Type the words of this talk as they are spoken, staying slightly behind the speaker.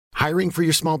Hiring for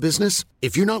your small business?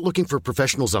 If you're not looking for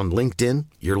professionals on LinkedIn,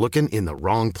 you're looking in the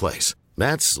wrong place.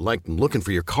 That's like looking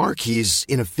for your car keys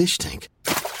in a fish tank.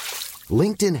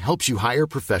 LinkedIn helps you hire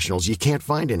professionals you can't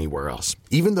find anywhere else,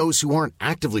 even those who aren't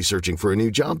actively searching for a new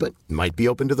job but might be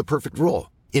open to the perfect role.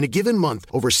 In a given month,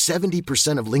 over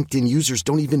 70% of LinkedIn users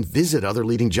don't even visit other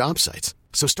leading job sites.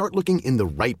 So start looking in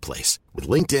the right place. With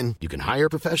LinkedIn, you can hire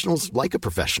professionals like a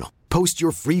professional. Post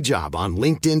your free job on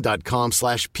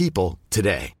linkedin.com/people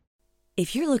today.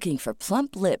 If you're looking for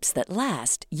plump lips that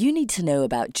last, you need to know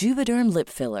about Juvederm lip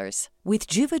fillers. With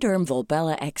Juvederm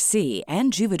Volbella XC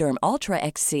and Juvederm Ultra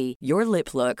XC, your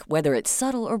lip look, whether it's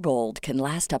subtle or bold, can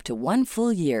last up to 1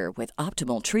 full year with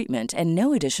optimal treatment and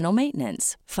no additional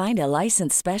maintenance. Find a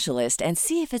licensed specialist and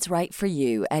see if it's right for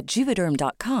you at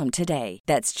Juvederm.com today.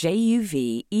 That's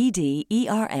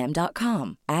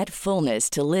JUVEDERM.com. Add fullness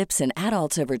to lips in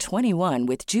adults over 21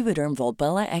 with Juvederm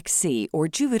Volbella XC or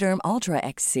Juvederm Ultra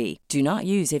XC. Do not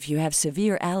use if you have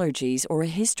severe allergies or a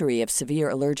history of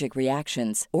severe allergic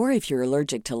reactions, or if you're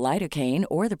allergic to lidocaine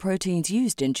or the proteins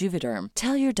used in Juvederm.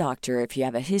 Tell your doctor if you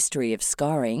have a history of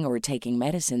scarring or taking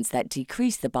medicines that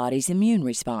decrease the body's immune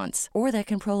response or that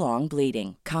can prolong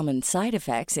bleeding. Common side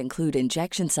effects include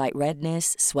injection site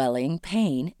redness, swelling,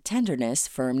 pain, tenderness,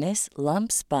 firmness,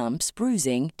 lumps, bumps,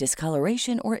 bruising,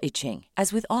 discoloration, or itching.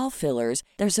 As with all fillers,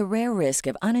 there's a rare risk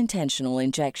of unintentional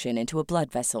injection into a blood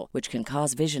vessel, which can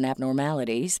cause vision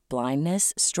abnormalities,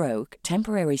 blindness, stroke,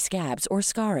 temporary scabs, or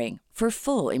scarring. For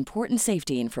full important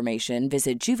safety information,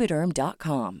 visit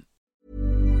Juvederm.com.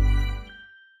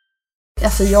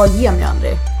 Alltså jag ger mig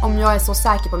aldrig. Om jag är så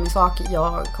säker på min sak,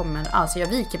 jag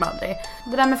viker mig aldrig.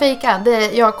 Det där med fejka,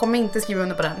 jag kommer inte skriva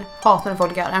under på den. Hatar när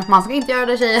folk gör det. Man ska inte göra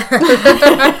det, tjejer.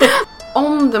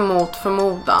 Om det mot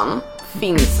förmodan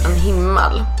finns en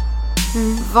himmel,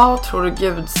 vad tror du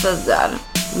Gud säger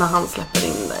när han släpper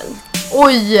in dig?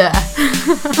 Oj!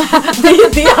 Det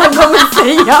är det han kommer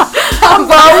säga. Han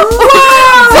bara, wow!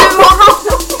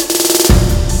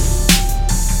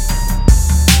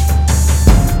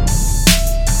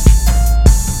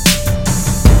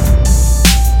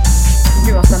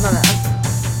 Gud vad spännande.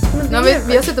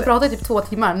 Vi har suttit och pratat i typ 2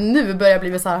 timmar. Nu börjar jag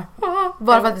bli så här,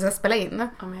 bara för att vi ska spela in.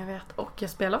 Ja, men jag vet. Och jag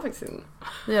spelar faktiskt in.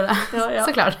 Du gör det? Ja.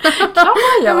 Såklart. Klart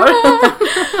man gör.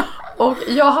 Och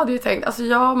jag hade ju tänkt, alltså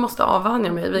jag måste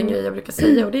avvänja mig vid en grej jag brukar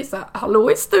säga. Och det är så här,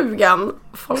 hallå i stugan.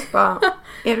 Folk bara,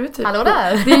 är du typ... Hallå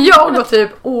där. Det är jag och typ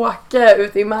Åke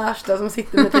ute i Märsta som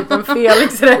sitter med typ en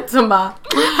Felix-rätt som bara,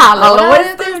 hallå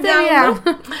i stugan.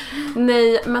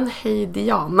 Nej, men hej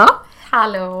Diana.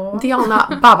 Hallå.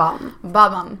 Diana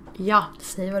Babban. Ja.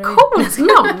 Säg vad du vill. Coolt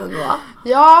namn ändå.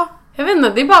 Ja. Jag vet inte,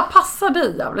 det bara passar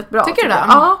dig jävligt bra. Tycker du det?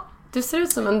 Ja, du ser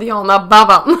ut som en Diana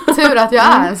Babban. Tur att jag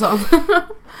är en sån.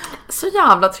 Så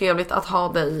jävla trevligt att ha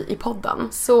dig i podden.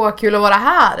 Så kul att vara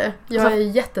här. Jag är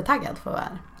jättetaggad för att vara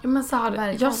här. Ja, men så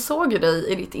här, jag såg ju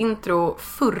dig i ditt intro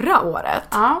förra året.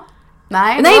 Ja.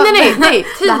 Nej.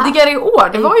 Tidigare i år.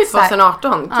 Det var ju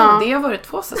 2018. Gud, det har varit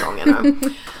 2 säsonger nu.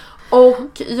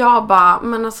 Och jag bara,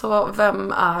 men alltså,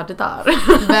 vem är det där?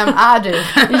 Vem är du?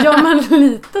 Ja, men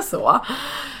lite så.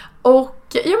 Och,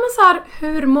 ja men så här,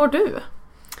 hur mår du?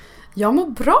 Jag mår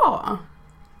bra.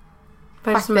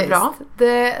 Vad är det som är bra?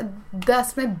 Det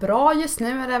som är bra just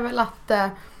nu är det väl att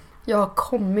jag har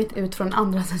kommit ut från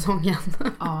andra säsongen.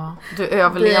 Ja, du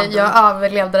överlevde. Jag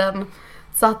överlevde den.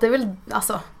 Så att det är väl,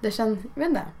 alltså, det känns, jag vet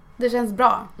inte, det känns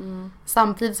bra.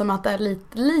 Samtidigt som att det är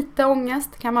lite ångest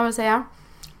kan man väl säga.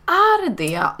 Är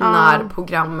det när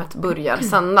programmet börjar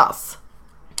sändas?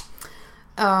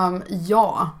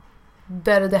 Ja,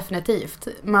 det är det definitivt.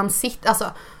 Man sitter, alltså,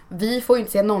 vi får ju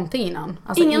inte se någonting innan.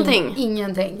 Alltså,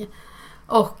 ingenting.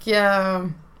 Och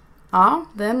ja,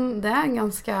 det är en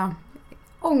ganska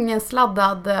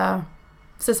ångestladdad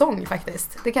säsong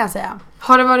faktiskt. Det kan jag säga.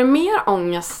 Har det varit mer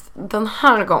ångest den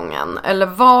här gången? Eller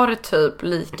var det typ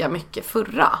lika mycket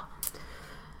förra?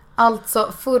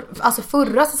 Alltså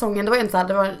förra säsongen, det var inte så här,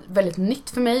 det var väldigt nytt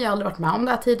för mig. Jag har aldrig varit med om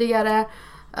det här tidigare.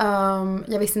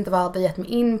 Jag visste inte vad jag hade gett mig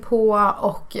in på.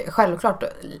 Och självklart,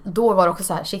 då var det också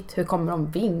så här, shit, hur kommer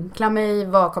de vinkla mig?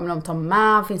 Vad kommer de ta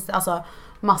med? Finns det, alltså,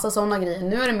 massa sådana grejer.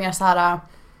 Nu är det mer så här,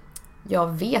 jag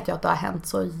vet ju att det har hänt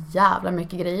så jävla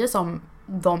mycket grejer som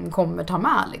de kommer ta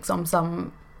med, liksom,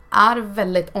 som är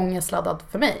väldigt ångestladdad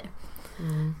för mig.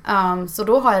 Så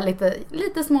då har jag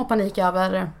lite små panik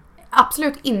över,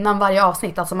 absolut innan varje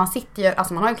avsnitt. Alltså man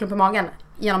har en klump i magen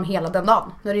genom hela den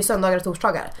dagen. Nu är det ju söndagar och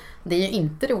torsdagar. Det är ju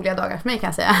inte roliga dagar för mig, kan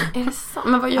jag säga. Är det så?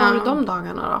 Men vad gör du de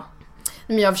dagarna då?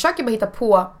 Men jag försöker bara hitta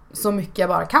på så mycket jag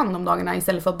bara kan de dagarna,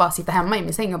 istället för att bara sitta hemma i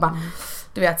min säng och bara,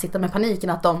 du vet, sitta med paniken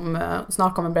att de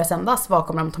snart kommer börja sändas. Vad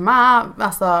kommer de ta med?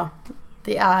 Alltså,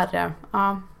 det är,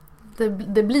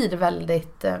 det blir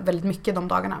väldigt, väldigt mycket de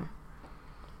dagarna.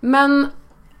 Men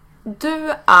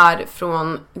du är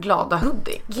från Glada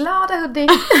Hudik. Glada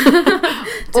Hudik.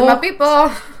 To my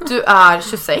people. Du är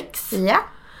 26. Ja.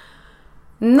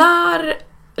 När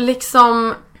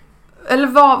liksom, eller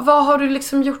vad har du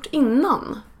liksom gjort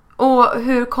innan? Och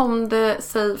hur kom det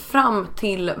sig fram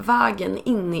till vägen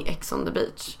in i Ex on the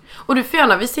Beach? Och du får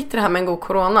gärna, vi sitter här med en god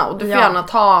corona och du får gärna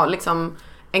ta liksom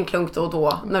en klunk då och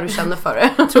då när du känner för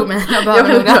det. Tro mig, jag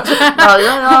behöver nog det.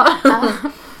 Ja.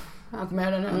 Jag kommer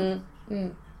göra det nu.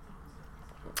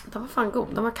 Den var fan god,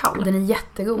 den var kall. Den är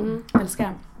jättegod, jag älskar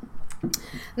den.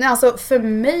 Nej, alltså för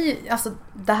mig, alltså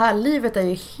det här livet är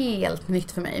ju helt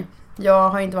nytt för mig. Jag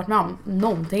har inte varit med om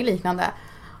någonting liknande.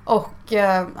 Och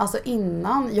alltså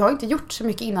innan, jag har inte gjort så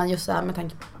mycket innan just det här med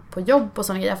tanke på jobb och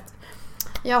sådana grejer.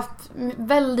 Jag har haft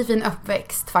väldigt fin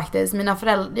uppväxt faktiskt. Mina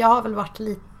föräldrar, jag har väl varit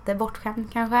lite bortskämd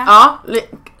kanske. Ja,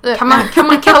 kan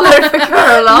man kalla det för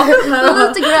curla?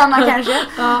 Lite gröna kanske.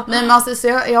 Ja. Nej, men alltså, så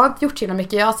jag har inte gjort så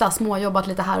mycket. Jag har så här småjobbat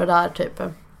lite här och där typ.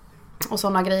 Och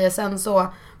sådana grejer. Sen så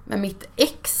med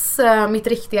mitt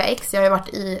riktiga ex, jag har ju varit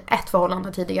i ett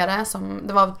förhållande tidigare.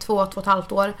 Det var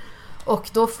 2,5 år. Och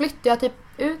då flyttade jag typ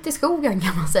ut i skogen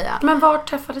kan man säga. Men var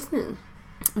träffades ni?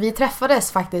 Vi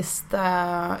träffades faktiskt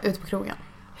ute på krogen.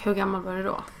 Hur gammal var du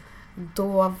då?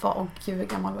 Då var, hur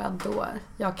gammal var jag då?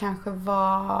 Jag kanske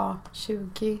var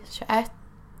 20, 21.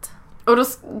 Och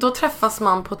då träffas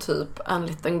man på typ en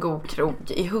liten god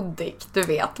krog i Hudik. Du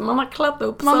vet, man har klätt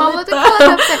upp sig lite.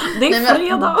 Det är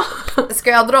fredag. Ska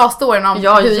jag dra storyn om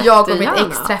hur jag och mitt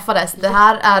ex träffades? Det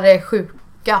här är det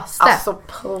sjukaste. Alltså,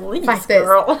 please faktiskt.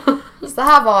 Girl. Så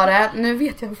här var det. Nu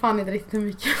vet jag fan inte riktigt hur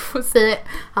mycket jag får säga.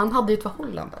 Han hade ju ett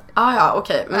förhållande. Ja,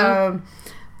 okej.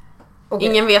 Okay.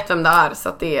 Ingen vet vem det är, så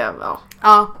att det är...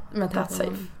 Ja, men that's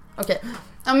safe. Okej.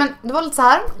 Ja, men det var lite så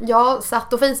här. Jag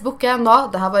satt och Facebookade en dag.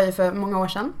 Det här var ju för många år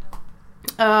sedan.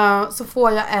 Så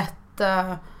får jag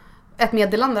ett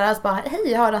meddelande där. Så bara,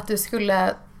 hej, jag hörde att du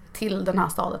skulle till den här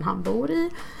staden han bor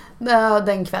i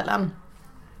den kvällen.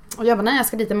 Och jag bara, nej, jag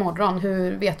ska dit imorgon.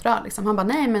 Hur vet du det? Liksom. Han bara,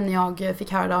 nej, men jag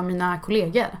fick höra det av mina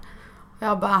kollegor. Och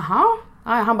jag bara, aha.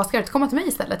 Han bara, ska du inte komma till mig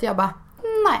istället? Jag bara,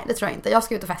 nej, det tror jag inte. Jag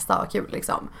ska ut och festa och kul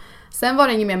liksom. Sen var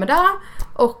det inget mer med det.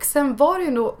 Och sen var det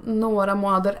ju några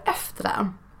månader efter det.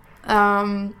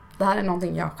 Det här är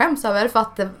någonting jag skäms över. För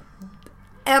att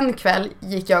en kväll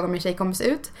gick jag och min tjejkompis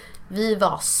ut. Vi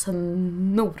var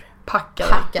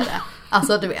snorpackade.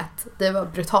 Alltså du vet, det var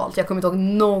brutalt. Jag kommer inte ihåg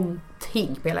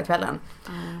någonting på hela kvällen.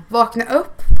 Vaknade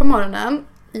upp på morgonen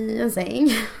i en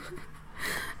säng.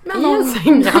 Men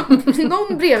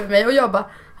någon bredvid mig och jag bara,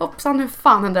 hoppsan, hur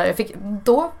fan hände det? Jag fick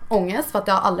då ångest för att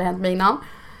det har aldrig hänt mig innan.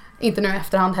 Inte nu i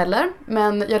efterhand heller.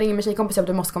 Men jag ringer min tjejkompis och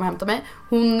du måste komma och hämta mig.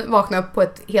 Hon vaknade upp på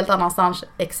ett helt annanstans.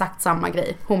 Exakt samma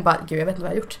grej. Hon bara, gud jag vet inte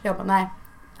vad jag har gjort. Jag bara, nej,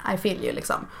 I feel you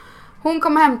liksom. Hon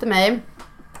kom och hämtade mig.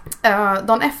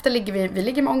 Dagen efter ligger vi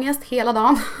ligger med ångest hela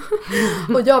dagen.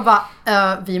 Och jag bara,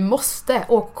 vi måste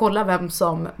åka och kolla vem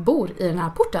som bor i den här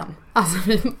porten. Alltså,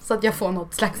 så att jag får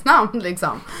något slags namn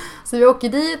liksom. Så vi åker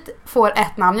dit, får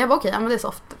ett namn. Jag bara, okej, men det är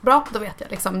soft. Bra, då vet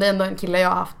jag liksom. Det är ändå en kille jag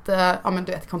har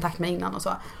haft kontakt med innan och så.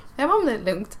 Jag bara, men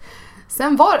det är lugnt.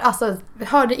 Sen vi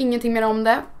hörde ingenting mer om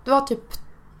det. Det var typ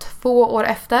 2 år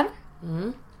efter.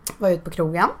 Var jag ute på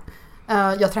krogen.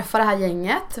 Jag träffade det här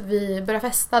gänget. Vi började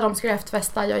festa, de skulle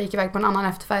efterfesta. Jag gick iväg på en annan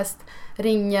efterfest.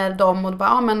 Ringer dem och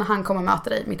bara, men han kommer möta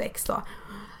dig, mitt ex då.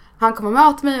 Han kommer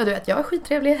möta mig och du vet, jag är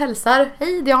skittrevlig, hälsar.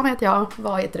 Hej, Diana heter jag.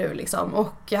 Vad heter du liksom?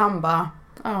 Och han bara,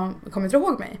 kommer inte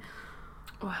ihåg mig?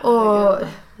 Och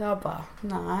jag bara,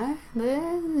 nej, det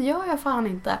gör jag fan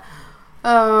inte.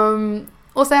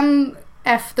 Och sen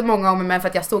efter många om med för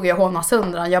att jag stod i håna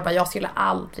sönder. Jag bara, jag skulle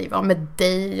aldrig vara med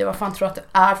dig. Vad fan tror du att du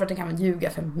är för att du kan ljuga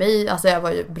för mig? Alltså jag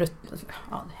var ju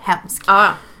hemsk.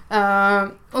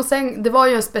 Och sen, det var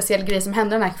ju en speciell grej som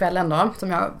hände den här kvällen då,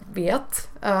 som jag vet.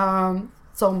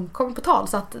 Som kom på tal.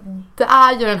 Så att det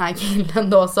är ju den här killen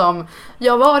då som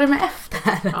jag var med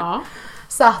efter.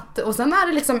 Så att, och sen är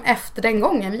det liksom efter den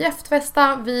gången. Vi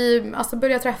efterfestade, vi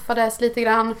började träffades lite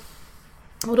grann.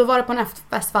 Och då var det på en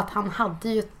efterfest för att han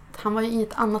var ju i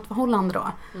ett annat förhållande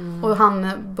då. Och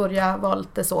han började vara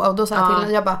lite så. Och då sa jag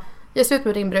till jag bara, jag ser ut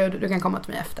med din brud, du kan komma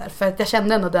till mig efter. För att jag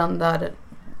kände ändå den där,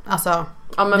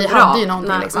 vi hade ju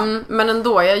någonting liksom. Men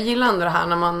ändå, jag gillar ändå det här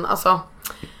när man,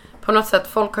 på något sätt,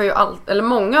 folk har ju eller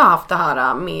många har haft det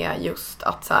här med just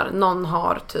att så här, någon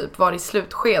har typ varit i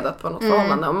slutskedet på något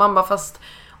förhållande. Och man bara, fast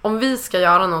om vi ska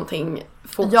göra någonting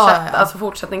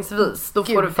fortsättningsvis, då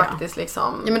får du faktiskt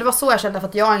liksom... Ja, men det var så jag kände, för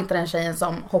att jag är inte den tjejen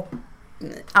som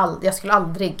jag skulle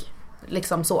aldrig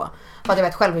liksom så. För att jag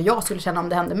vet själv hur jag skulle känna om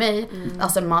det hände mig.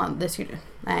 Alltså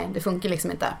det funkar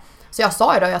liksom inte. Så jag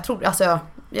sa ju då,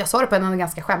 jag sa det på en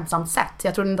ganska skämtsamt sätt.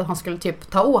 Jag trodde inte att han skulle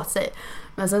typ ta åt sig.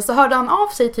 Men sen så hörde han av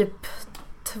sig typ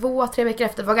 2-3 veckor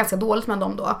efter. Det var ganska dåligt med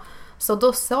dem då. Så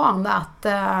då sa han det att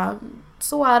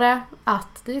så är det,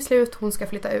 att det är slut, hon ska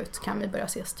flytta ut, kan vi börja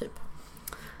ses typ.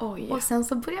 Oj. Och sen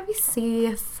så börjar vi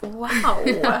ses.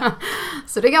 Wow.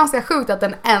 Så det är ganska sjukt att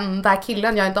den enda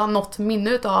killen jag inte har något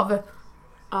minne av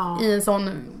i en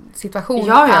sån situation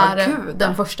är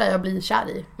den första jag blir kär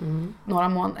i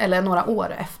några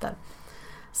år efter.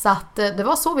 Så att det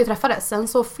var så vi träffades. Sen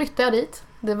så flyttade jag dit.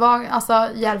 Det var alltså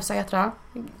Järvsö.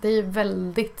 Det är ju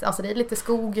väldigt, alltså det är lite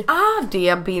skog.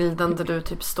 Det bilden där du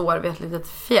typ står vid ett litet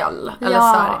fjäll? Ja. Eller så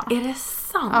här, är det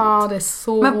sant? Ja, det är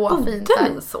så men bodde fint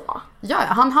ni så? Ja,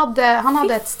 han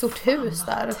hade ett stort hus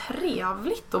där.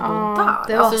 Trevligt att bo där.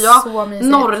 Det var alltså så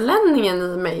mysigt. Norrlänningen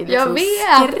i mig liksom jag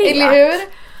vet, skrek. eller hur?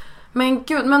 Men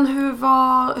gud, men hur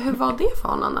var det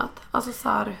förhållandet? Alltså så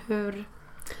här, hur...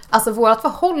 Alltså vårt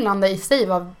förhållande i sig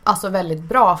var alltså väldigt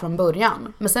bra från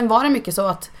början. Men sen var det mycket så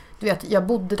att du vet, jag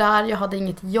bodde där, jag hade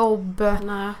inget jobb.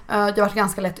 Nej. Jag var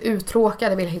ganska lätt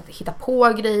uttråkad, jag ville hitta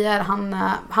på grejer.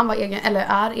 Han var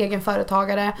är egen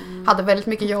företagare, hade väldigt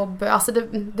mycket jobb. Alltså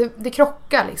det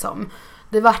krockade liksom.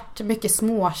 Det vart mycket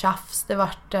småtjafs, det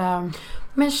vart...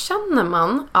 Men känner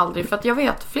man aldrig, för att jag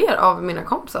vet fler av mina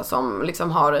kompisar som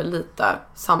liksom har lite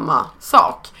samma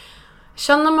sak.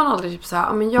 Känner man aldrig typ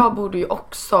såhär, men jag borde ju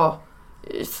också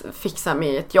fixa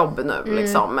mig ett jobb nu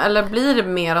liksom. Eller blir det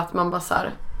mer att man bara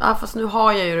såhär, fast nu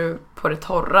har jag ju på det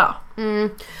torra.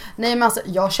 Nej men alltså,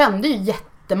 jag kände ju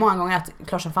jättemånga gånger att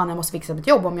klart som fan jag måste fixa mitt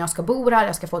jobb om jag ska bo här,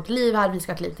 jag ska få ett liv här, vi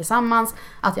ska ha ett liv tillsammans.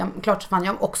 Att klart som fan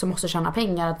jag också måste tjäna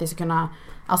pengar, att vi ska kunna,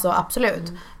 alltså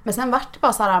absolut. Men sen vart det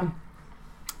bara såhär,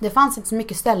 det fanns inte så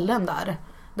mycket ställen där.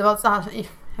 Det var såhär,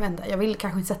 jag vet inte, jag vill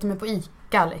kanske inte sätta mig på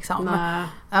ICA liksom.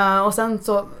 Och sen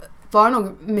så var det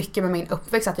nog mycket med min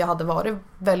uppväxt att jag hade varit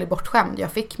väldigt bortskämd.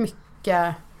 Jag fick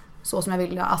mycket så som jag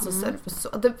ville. Alltså,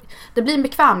 det blir en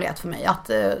bekvämlighet för mig att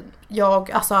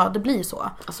det blir så.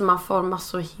 Alltså man formas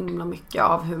så himla mycket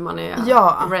av hur man är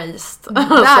raised. Det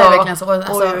är verkligen så.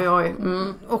 Alltså, oj.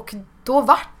 Och då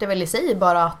vart det väl i sig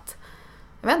bara att,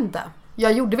 jag vet inte.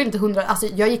 Jag gjorde väl inte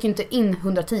jag gick inte in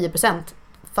 110%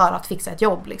 för att fixa ett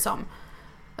jobb liksom.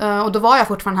 Och då var jag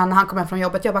fortfarande när han kom hem från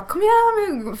jobbet. Jag bara, kom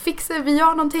igen, vi fixar, vi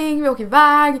gör någonting, vi åker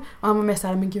iväg. Och han var med så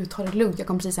här, men gud, ta det lugnt, jag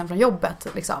kom precis hem från jobbet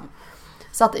liksom.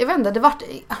 Så att jag vet inte,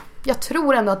 jag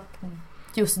tror ändå att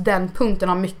just den punkten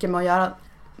har mycket med att göra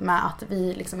med att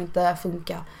vi liksom inte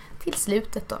funkar till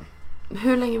slutet då.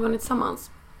 Hur länge var ni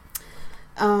tillsammans?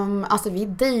 Alltså vi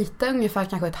dejtade ungefär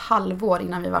kanske ett halvår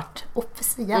innan vi vart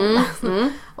officiella.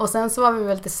 Och sen så var vi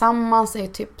väl tillsammans i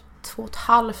typ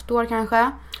 2,5 år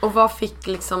kanske. Och vad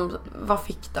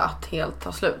fick det att helt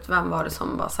ta slut? Vem var det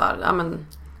som var så här,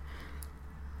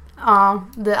 Ja,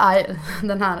 det är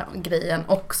den här grejen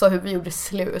också, hur vi gjorde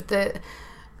slut.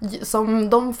 Som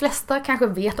de flesta kanske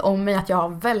vet om mig, att jag har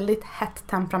väldigt hett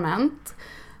temperament.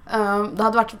 Det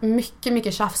hade varit mycket,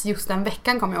 mycket tjafs just den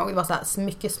veckan, kommer jag ihåg. Det var så här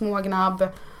mycket smågnabb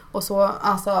och så,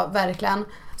 alltså verkligen.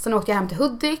 Sen åkte jag hem till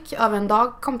Hudik över en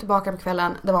dag, kom tillbaka på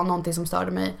kvällen. Det var någonting som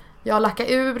störde mig. Jag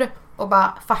lackade ur och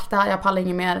bara, fuck det här, jag pallar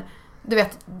inget mer. Du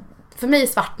vet, för mig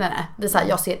svartnar det. Det är så här,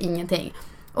 jag ser ingenting.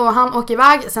 Och han åker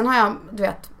iväg, sen har jag, du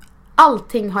vet,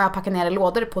 allting har jag packat ner i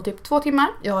lådor på typ 2 timmar.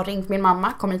 Jag har ringt min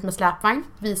mamma, kom hit med släpvagn.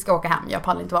 Vi ska åka hem, jag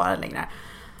pallar inte vara där längre.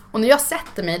 Och när jag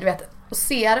sätter mig, du vet, och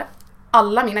ser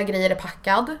alla mina grejer är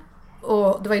packad.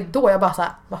 Och det var ju då jag bara så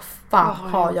här, vad fan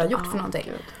har jag gjort för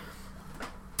någonting?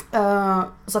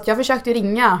 Så att jag försökte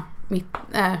ringa mitt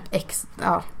ex,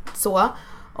 så.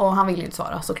 Och han ville inte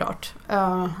svara, såklart.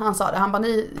 Han sa det, han bara,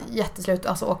 ni är jätteslut,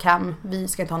 alltså åk hem, vi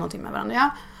ska inte ha någonting med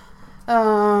varandra.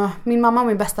 Min mamma och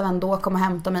min bästa vän då kom och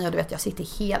hämtade mig. Och du vet, jag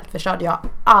sitter helt förstörd. Jag har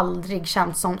aldrig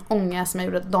känt sån ångest som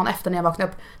jag gjorde dagen efter när jag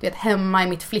vaknade upp. Du vet, hemma i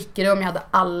mitt flickrum, jag hade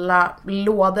alla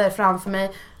lådor framför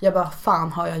mig. Jag bara,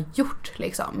 fan har jag gjort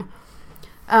liksom.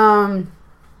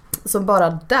 Så bara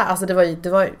där, alltså det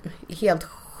var helt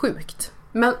sjukt.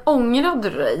 Men ångrade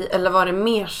du dig? Eller var det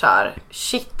mer så här,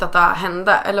 shit att det här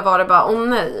hände? Eller var det bara,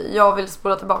 nej, jag vill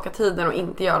spola tillbaka tiden och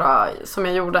inte göra som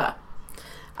jag gjorde?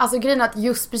 Alltså grejen är att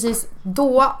just precis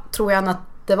då tror jag att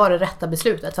det var det rätta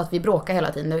beslutet. För att vi bråkade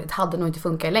hela tiden. Det hade nog inte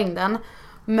funkat i längden.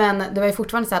 Men det var ju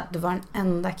fortfarande så att det var den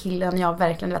enda killen jag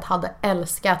verkligen hade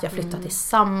älskat. Jag flyttade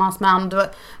tillsammans med han. Det var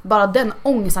bara den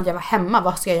ångesten att jag var hemma.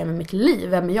 Vad ska jag göra med mitt liv?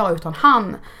 Vem är jag utan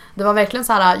han? Det var verkligen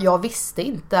så här, jag visste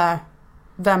inte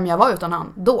vem jag var utan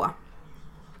han då.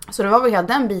 Så det var väl hela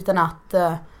den biten att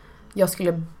jag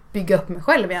skulle bygga upp mig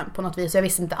själv igen på något vis. Jag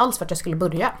visste inte alls vart jag skulle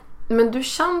börja. Men du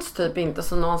känns typ inte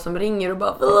som någon som ringer och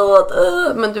bara förlåt.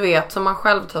 Men du vet, som man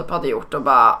själv typ hade gjort och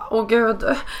bara, åh gud,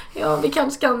 ja jag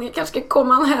kanske ska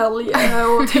komma en helg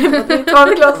och typ vi tar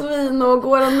ett glas vin och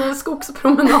går en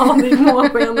skogspromenad i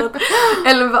månskenet.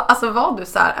 Eller alltså var du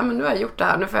så här, men nu har jag gjort det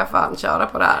här, nu får jag fan köra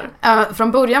på det här.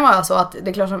 Från början var jag så att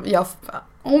det är klart som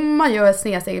om man gör ett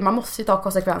snedsteg, man måste ju ta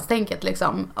konsekvenstänket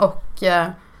liksom. Och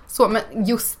så, men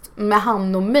just med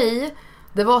han och mig,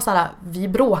 det var så här, vi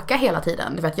bråkade hela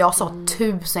tiden. Du vet, jag sa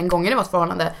 1000 gånger i vårt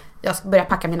förhållande, jag ska börja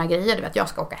packa mina grejer, du vet, jag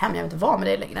ska åka hem, jag vet inte vara med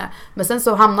dig längre. Men sen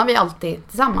så hamnar vi alltid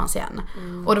tillsammans igen.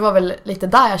 Och det var väl lite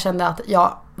där jag kände att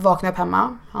jag vaknade upp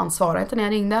hemma, han svarade inte när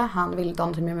jag ringde, han ville inte ha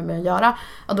någonting med mig att göra.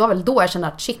 Och det var väl då jag kände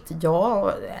att shit, jag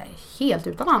är helt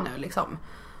utan han nu liksom.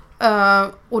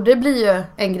 Och det blir ju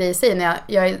en grej i sig när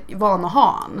jag är van att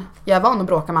ha han. Jag är van att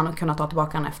bråka med han och kunna ta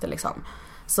tillbaka han efter liksom.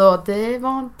 Så det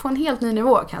var på en helt ny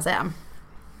nivå kan jag säga.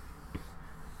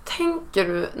 Tänker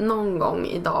du någon gång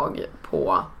idag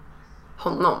på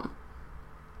honom?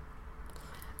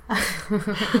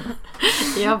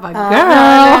 Jag bara,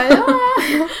 girl.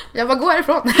 Jag bara, gå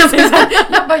härifrån.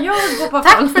 Jag bara, jag går på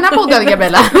tack för den här podden,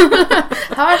 Gabriella.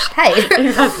 Hörs, hej.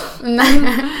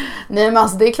 Nej men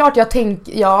alltså det är klart jag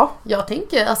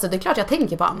tänker, alltså det är klart jag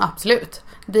tänker på han, absolut.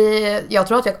 Jag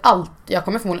tror att jag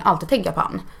kommer förmodligen alltid tänka på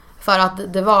han. För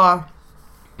att det var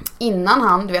innan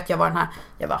han, du vet, jag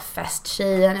var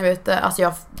festtjejen, jag vet,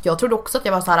 alltså jag trodde också att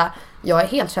jag var så här, jag är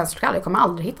helt känslokall, jag kommer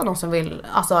aldrig hitta någon som vill,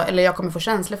 alltså, eller jag kommer få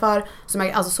känslor för, som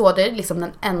jag, alltså så, det är liksom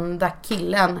den enda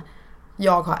killen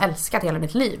jag har älskat hela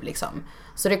mitt liv liksom.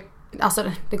 Så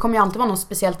det kommer ju alltid vara något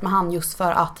speciellt med han just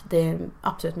för att det är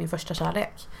absolut min första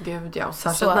kärlek. Gud ja, och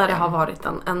särskilt när det har varit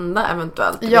den enda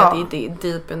eventuellt. Ja. Det är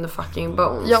deep in the fucking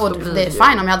bones. Ja, och det är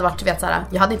fine om jag hade varit, vet såhär,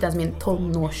 jag hade inte ens min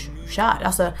tonårskär.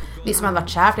 Alltså, det som jag hade varit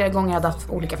kär flera gånger, jag hade haft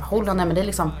olika förhållanden, men det är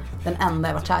liksom den enda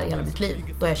jag varit kär i hela mitt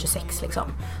liv. Då är jag 26 liksom.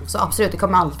 Så absolut, det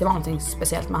kommer alltid vara någonting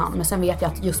speciellt med han. Men sen vet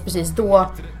jag att just precis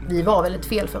då, vi var väldigt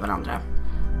fel för varandra.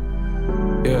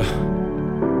 Yeah.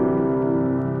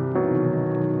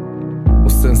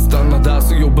 Och sen stanna där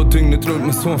så jobbar dygnet runt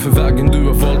med son för vägen du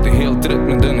har valt är helt rätt,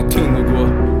 men den är tung att gå.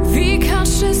 Vi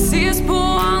kanske ses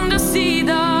på andra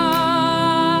sidan,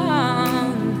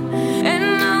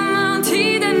 en annan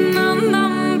tid, en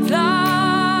annan plats.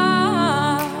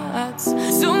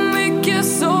 Så mycket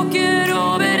saker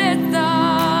att berätta,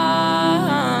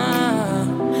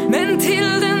 men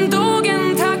till den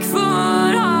dagen tack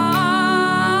för allt.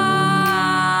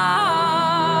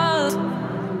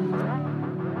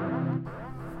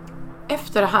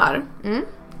 Efter det här,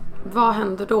 vad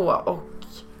hände då och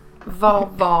vad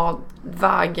var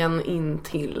vägen in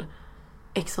till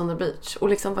Ex on the Beach? Och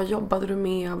liksom, vad jobbade du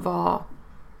med?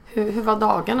 Hur var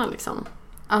dagarna liksom?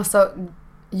 Alltså,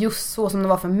 just så som det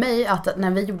var för mig, att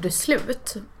när vi gjorde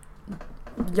slut,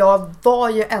 jag var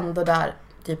ju ändå där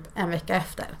typ en vecka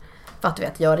efter. För att du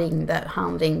vet, jag ringde,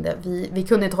 han ringde, vi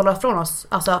kunde inte hålla ifrån oss.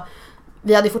 Alltså,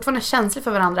 vi hade fortfarande känslor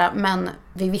för varandra, men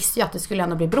vi visste ju att det skulle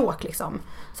ändå bli bråk liksom.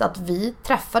 Så att vi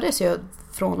träffades ju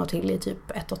från och till i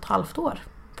typ 1,5 år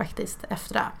faktiskt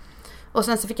efter det. Och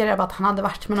sen så fick jag reda på att han hade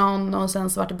varit med någon, och sen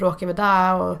så var det bråk över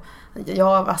där, och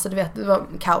jag, alltså du vet, det var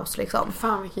kaos liksom.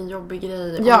 Fan vilken jobbig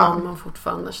grej, ja. Om man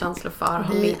fortfarande känslor för.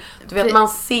 Du vet, man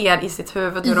ser i sitt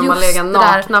huvud hur de har legat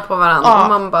nakna på varandra. Ja, och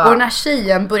man bara... och den här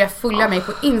tjejen börjar följa mig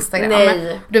på Instagram.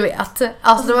 Nej. Du vet,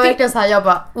 alltså det var verkligen så här, jag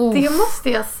bara Det måste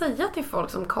jag säga till folk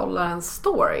som kollar en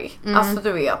story. Alltså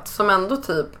du vet, som ändå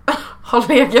typ har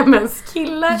legat med en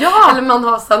kille. Ja. Eller man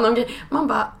har så någon grej. Man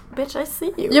bara, bitch I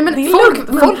see you. Ja, men det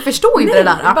folk förstår inte det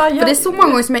där. Bara, för det är så många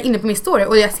gånger som jag är inne på min story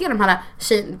och jag ser de här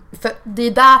tjejerna, för det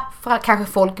är därför kanske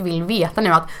folk vill veta nu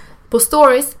att på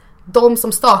stories, de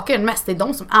som stakar den mest är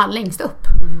de som är längst upp.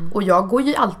 Och jag går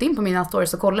ju alltid in på mina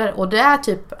stories och kollar, och det är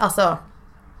typ, alltså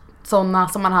sådana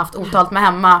som man har haft otalt med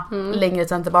hemma längre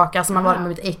sedan tillbaka, som har varit med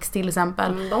mitt ex till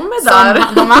exempel. De är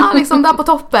där. De är liksom där på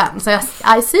toppen. Så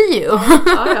I see you.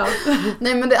 Ja.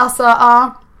 Nej men det, alltså,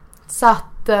 ja. Så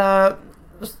att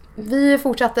vi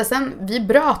fortsatte sen. Vi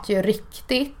bröt ju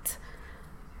riktigt.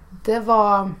 Det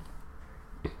var,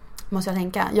 måste jag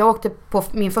tänka, jag åkte på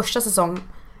min första säsong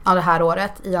av det här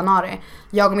året i januari.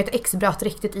 Jag och mitt ex bröt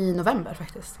riktigt i november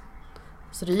faktiskt.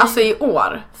 Så det alltså i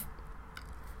år?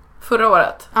 Förra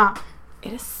året? Ja.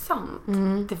 Är det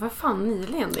sant? Det var fan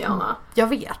nyligen, Diana. Jag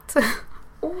vet.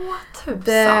 Tusan.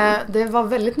 Det var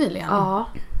väldigt nyligen. Ja.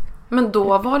 Men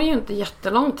då var det ju inte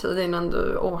jättelång tid innan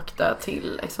du åkte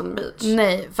till Ex on the Beach.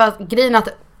 Nej, för att grejen att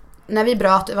när vi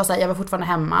bröt, det var så här, jag var fortfarande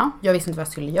hemma. Jag visste inte vad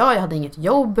jag skulle göra, jag hade inget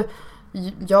jobb.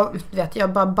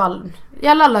 Jag bara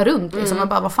jag lallade runt liksom, och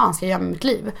bara, vad fan ska jag göra med mitt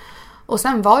liv? Och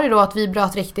sen var det då att vi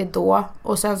bröt riktigt då.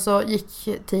 Och sen så gick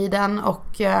tiden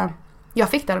och jag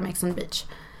fick det med Ex on the Beach.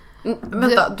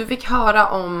 Vänta, du fick höra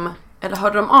om, eller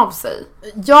hörde de av sig?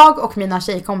 Jag och mina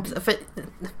tjejkompisar, för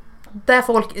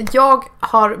jag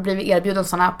har blivit erbjuden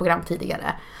sådana här program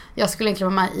tidigare. Jag skulle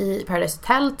egentligen vara med i Paradise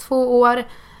Hotel 2 år.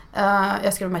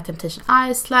 Jag skulle vara med i Temptation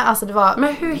Island. Alltså det var...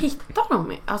 Men hur hittar de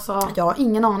mig? Alltså... Jag har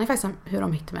ingen aning faktiskt om hur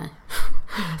de hittar mig.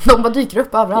 De bara dyker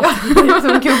upp överallt.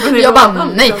 Jag bara,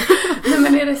 nej. Nej,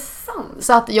 men är det sant?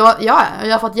 Så att jag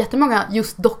har fått jättemånga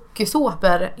just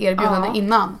dokusåpor erbjudanden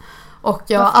innan. Och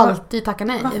jag har alltid tackat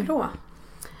nej. Varför då?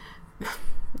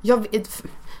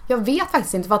 Jag vet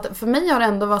faktiskt inte. För mig har det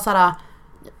ändå varit så här.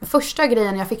 Första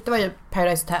grejen jag fick, det var ju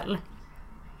Paradise Hotel.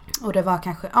 Och det var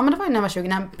kanske, ja men det var ju när jag var 20,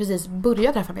 när jag precis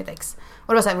började träffa mitt ex. Och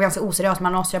det var så här, ganska oseriöst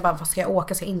mellan oss. Jag bara, vad ska jag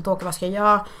åka, ska jag inte åka, vad ska jag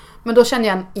göra? Men då kände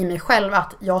jag i mig själv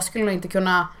att jag skulle nog inte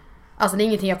kunna, alltså det är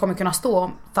ingenting jag kommer kunna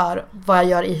stå för vad jag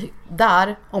gör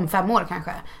där om 5 år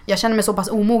kanske. Jag kände mig så pass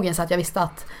omogen så att jag visste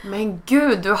att... Men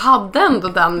gud, du hade ändå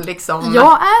den liksom...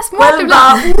 Jag är smart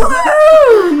ibland!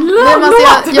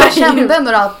 Jag kände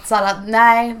ändå att så här,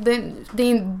 nej, det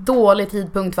är en dålig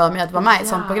tidpunkt för mig att vara med i ett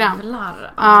sånt program.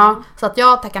 Ja, så att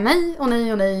jag tackar nej och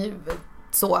nej och nej.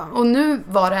 Så. Och nu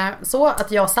var det så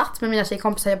att jag satt med mina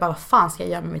tjejkompisar och jag bara, vad fan ska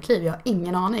jag göra med mitt liv? Jag har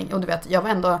ingen aning. Och du vet, jag var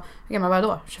ändå, hur gammal var jag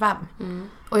då? 25.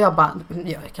 Och jag bara,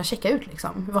 jag kan checka ut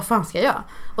liksom. Vad fan ska jag göra?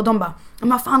 Och de bara, men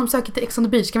vad fan, de söker till Ex on the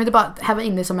Beach. Kan vi inte bara häva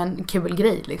in det som en kul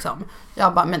grej liksom?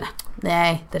 Jag bara, men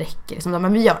nej, det räcker liksom.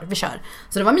 Men vi kör.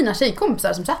 Så det var mina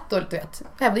tjejkompisar som satt och du vet,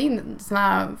 hävde in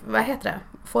såna, vad heter det?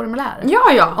 Formulär.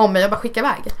 Ja. Om mig, jag bara skickade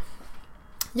iväg.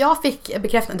 Jag fick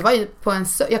bekräftelse, det var ju på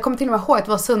jag kommer till och med ihåg att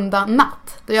det var söndag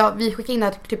natt. Vi skickade in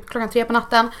det typ klockan 3 på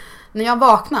natten. När jag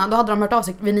vaknade, då hade de hört av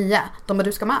sig vid 9. De bara,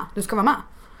 du ska vara med.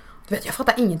 Du vet, jag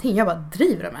fattar ingenting, jag bara,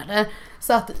 driver de eller?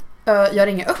 Så att jag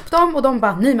ringer upp dem och de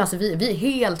bara, nej men alltså vi är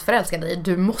helt förälskade i dig,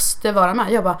 du måste vara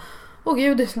med. Jag bara, åh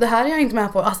gud, det här är jag inte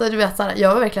med på. Alltså du vet, så här,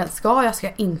 jag var verkligen, ska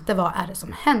jag inte, vad är det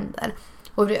som händer?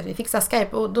 Och vi fixade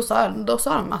Skype och då sa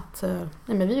de att,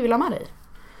 nej men vi vill ha med dig.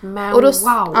 Men och då,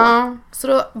 wow. Så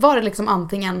då var det liksom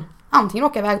antingen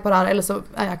åka iväg på det här eller så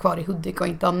är jag kvar i Hudik och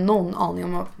inte har någon aning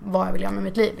om vad jag vill göra med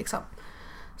mitt liv liksom.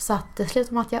 Så att det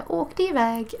slutade med att jag åkte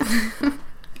iväg.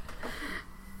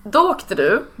 Då åkte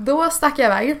du. Då stack jag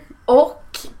iväg.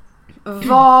 Och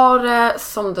var det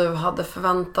som du hade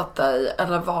förväntat dig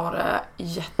eller var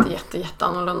det jätte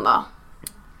annorlunda?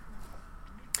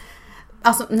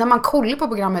 Alltså när man kollar på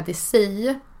programmet i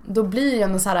sig, då blir det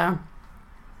ändå så här.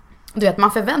 Du vet,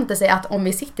 man förväntar sig att om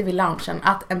vi sitter vid loungen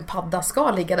att en padda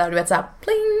ska ligga där, du vet, så här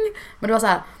pling. Men det var så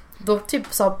här, då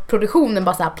typ sa produktionen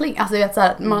bara så här pling. Alltså du vet så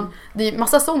här, det är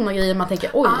massa sådana grejer man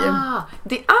tänker, oj.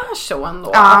 Det är så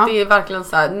ändå. Att det är verkligen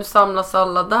så här, nu samlas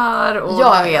alla där och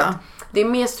du vet. Det är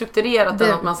mer strukturerat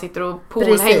än att man sitter och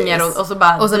poolhänger och så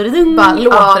bara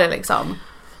låter det liksom.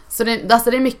 Så det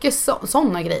är mycket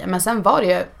sådana grejer. Men sen var det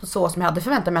ju så som jag hade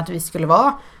förväntat mig att vi skulle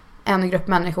vara en grupp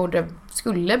människor. Det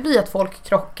skulle bli att folk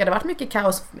krockade. Det har varit mycket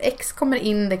kaos. Ex kommer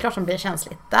in, det är klart som blir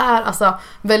känsligt där. Alltså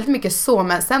väldigt mycket så.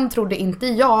 Men sen trodde inte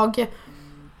jag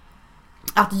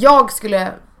att jag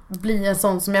skulle bli en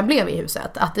sån som jag blev i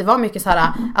huset. Att det var mycket så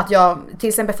här att jag, till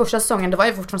exempel första säsongen, det var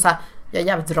ju fortfarande så här, jag är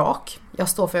jävligt rak. Jag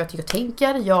står för vad jag tycker och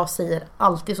tänker. Jag säger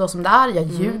alltid så som det är. Jag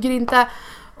ljuger inte.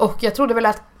 Och jag trodde väl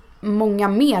att många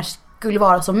mer skulle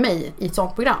vara som mig i ett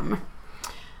sånt program.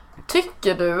 Jag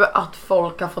Tycker du att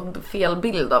folk har fått fel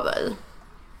bild av dig?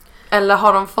 Eller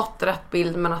har de fått rätt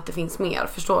bild men att det finns mer?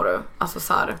 Förstår du? Alltså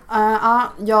så här.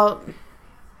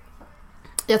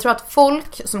 Jag tror att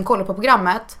folk som kollar på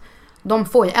programmet, de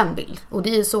får ju en bild. Och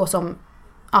det är så som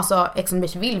alltså Ex on the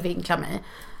Beach vill vinkla mig.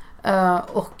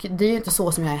 Och det är ju inte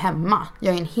så som jag är hemma.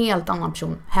 Jag är en helt annan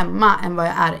person hemma än vad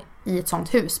jag är i ett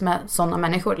sånt hus med sådana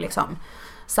människor liksom.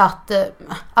 Så att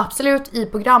absolut i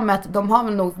programmet, de har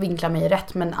väl nog vinklat mig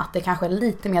rätt, men att det kanske är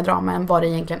lite mer drama än vad det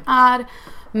egentligen är.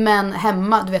 Men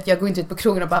hemma, du vet, jag går inte ut på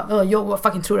krogen och bara, jag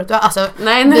fucking tror att du är. Alltså,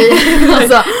 nej.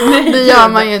 Det gör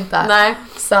man ju inte. Nej.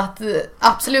 Så att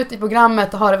absolut i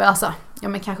programmet har det väl alltså, ja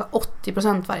men kanske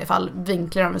 80% i varje fall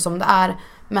vinklar de som det är.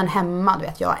 Men hemma, du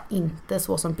vet, jag är inte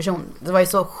så som person. Det var ju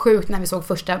så sjukt när vi såg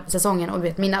första säsongen. Och du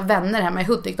vet, mina vänner hemma i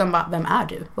Hudik, de bara, vem är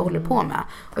du? Vad håller du på med?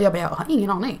 Och jag bara, jag har ingen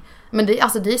aning. Men det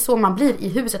är så man blir i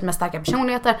huset med starka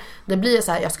personligheter. Det blir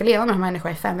så här, jag ska leva med de här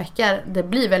människorna i 5 veckor. Det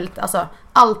blir väldigt, alltså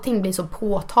allting blir så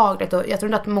påtagligt. Och jag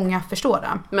tror inte att många förstår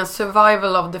det. Men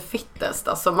survival of the fittest,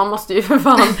 alltså man måste ju för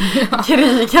fan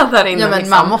kriga där inne. Ja men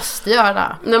liksom. man måste göra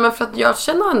det. Nej men för att jag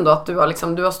känner ändå att du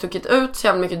har stuckit ut så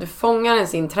jävla mycket. Du fångar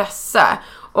ens intresse.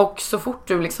 Och så fort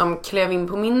du liksom klev in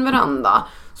på min veranda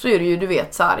så är det ju, du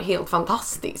vet, så här helt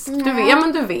fantastiskt. Du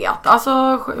vet,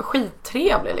 alltså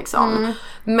skittrevlig liksom.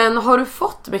 Men har du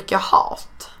fått mycket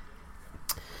hat?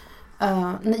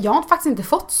 Jag har faktiskt inte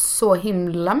fått så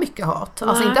himla mycket hat.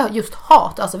 Alltså inte just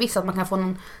hat. Alltså visst att man kan få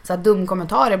någon så här dum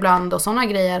kommentar ibland och sådana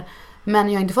grejer. Men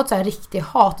jag har inte fått så här riktig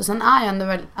hat. Och sen är jag ändå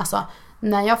väl, alltså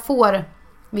när jag får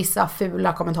vissa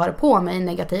fula kommentarer på mig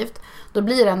negativt, då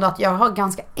blir det ändå att jag har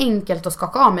ganska enkelt att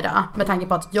skaka av mig det. Med tanke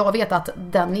på att jag vet att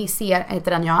den ni ser är inte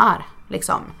den jag är.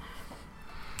 Liksom.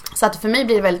 Så att för mig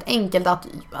blir det väldigt enkelt att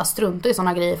strunta i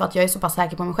sådana grejer. För att jag är så pass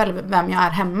säker på mig själv vem jag är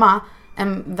hemma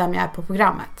än vem jag är på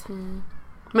programmet.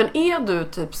 Men är du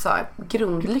typ så här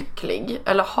grundlycklig?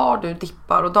 Eller har du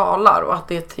dippar och dalar och att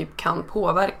det typ kan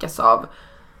påverkas av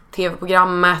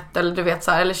tv-programmet? Eller du vet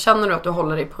så här, eller känner du att du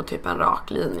håller dig på typ en rak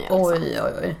linje? Liksom?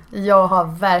 Oj. Jag har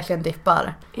verkligen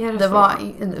dippar. Det var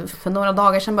för några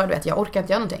dagar sedan bara, du vet, jag orkar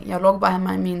inte göra någonting. Jag låg bara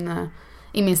hemma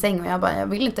i min säng och jag bara, jag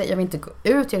vill inte gå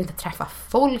ut, jag vill inte träffa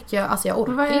folk. Jag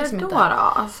orkar liksom inte. Vad är det då?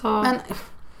 Alltså... Men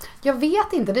jag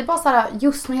vet inte, det är bara så här,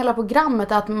 just med hela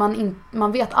programmet att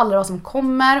man vet aldrig vad som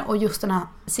kommer. Och just den här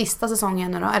sista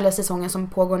säsongen nu då, eller säsongen som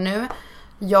pågår nu,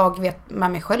 jag vet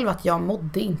med mig själv att jag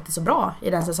mådde inte så bra i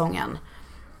den säsongen.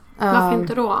 Varför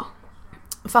inte då?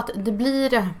 För att det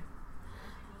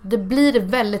blir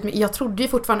väldigt mycket. Jag trodde ju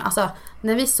fortfarande, alltså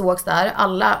när vi sågs där,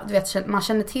 alla, du vet, man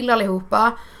känner till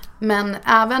allihopa. Men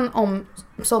även om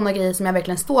sådana grejer som jag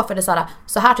verkligen står för, det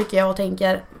så här tycker jag och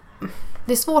tänker.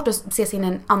 Det är svårt att se sig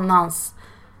in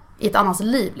i ett annans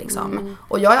liv liksom.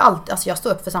 Och jag är alltid, alltså jag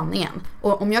står upp för sanningen.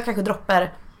 Och om jag kanske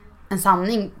droppar en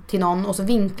sanning till någon och så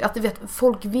att du vet,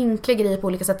 folk vinklar grejer på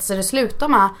olika sätt, så det slutar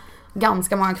med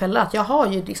ganska många kvällar att jag har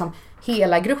ju liksom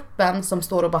hela gruppen som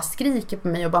står och bara skriker på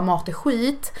mig och bara matar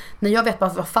skit, när jag vet bara,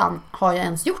 vad fan har jag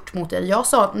ens gjort mot er? Jag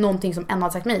sa någonting som en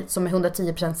hade sagt mig som är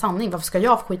 110% sanning. Varför ska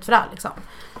jag få skit för det här liksom?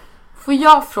 Får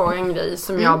jag fråga en grej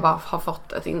som jag bara har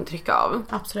fått ett intryck av?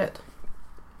 Absolut.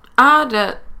 Är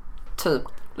det typ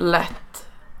lätt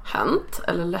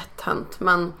hänt,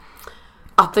 men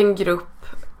att en grupp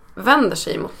vänder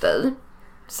sig mot dig,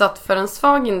 så att för en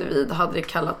svag individ hade det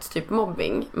kallats typ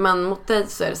mobbing, men mot dig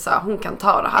så är det så här, hon kan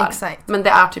ta det här. Exakt. Men det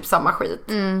är typ samma skit.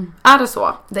 Är det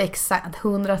så? Det är exakt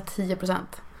 110%.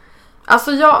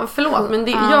 Alltså men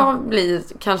jag blir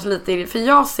kanske lite, för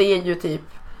jag ser ju typ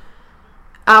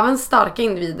även starka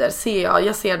individer,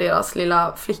 jag ser deras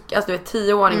lilla flicka, alltså du vet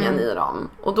 10-åringen i dem,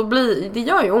 och då det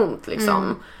gör ju ont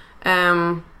liksom.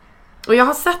 Och jag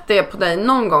har sett det på dig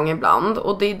någon gång ibland,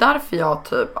 och det är därför jag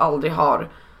typ aldrig har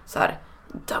så här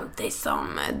dömt dig som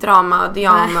drama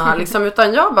Diana liksom,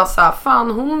 utan jag bara så här,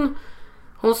 fan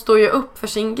hon står ju upp för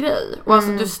sin grej. Och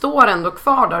alltså du står ändå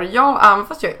kvar där. Även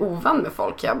fast jag är ovän med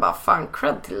folk, jag bara, fan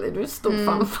cred till dig. Du stod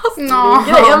fan fast i din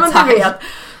grej. Ja, men du vet.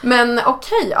 Men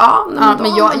okej,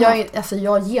 men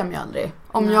jag ger mig aldrig.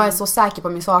 Om jag är så säker på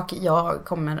min sak, jag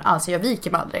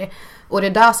viker mig aldrig. Och det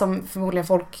är där som förmodligen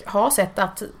folk har sett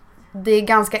att det är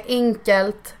ganska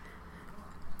enkelt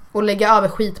att lägga över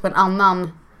skit på en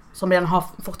annan som redan har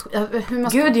fått.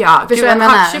 Gud ja, gud, en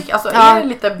hackkyck, alltså är det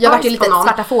lite jag vart ju lite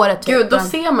svarta fåret typ. Gud, då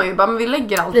ser man ju bara, men vi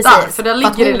lägger allt precis, där, för där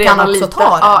ligger det redan lite.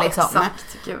 Ta det, liksom.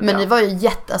 Exakt, gud, men det var ju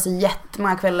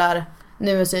jättemånga kvällar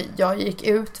nu, så jag gick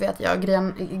ut, vet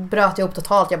jag bröt ihop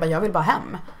totalt, jag bara, jag vill bara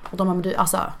hem. Och de bara,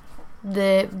 alltså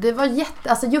det var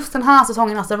alltså just den här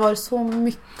säsongen, alltså det var så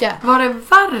mycket. Var det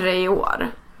värre i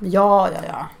år? Ja.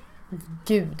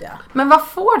 Gud ja. Men vad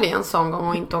får det en sån gång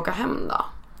att inte åka hem då?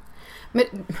 Men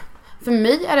för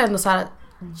mig är det ändå så här,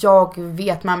 jag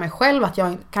vet med mig själv att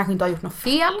jag kanske inte har gjort något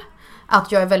fel,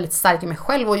 att jag är väldigt stark i mig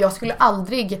själv, och jag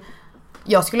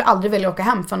skulle aldrig vilja åka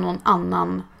hem för någon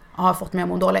annan har fått mig att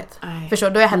må dåligt. Förstår,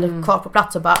 då är jag hellre kvar på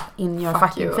plats och bara in your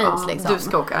fucking face liksom. Du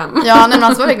ska åka hem. Ja, men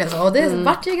alltså verkligen så. Och det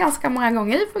vart ju ganska många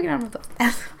gånger i programmet.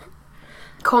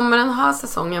 Kommer den här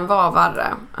säsongen vara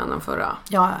värre än den förra?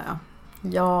 Ja.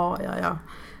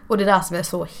 Och det där som är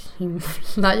så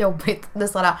himla jobbigt. Det är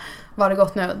sådär, vad har det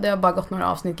gått nu? Det har bara gått några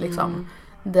avsnitt liksom.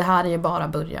 Det här är ju bara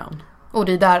början. Och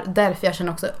det är därför jag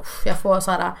känner också, jag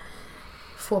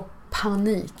får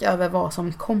panik över vad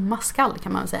som komma skall,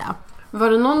 kan man säga. Var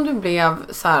det någon du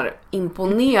blev så här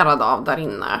imponerad av där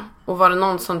inne? Och var det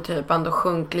någon som typ ändå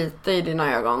sjönk lite i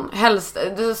dina ögon?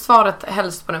 Svaret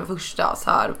helst på den första, så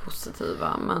här positiva,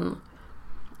 men...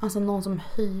 Alltså någon som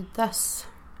höjdes.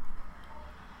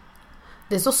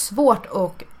 Det är så svårt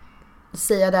att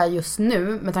säga det just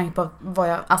nu med tanke på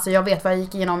jag vet vad jag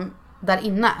gick igenom där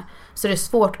inne. Så det är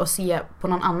svårt att se på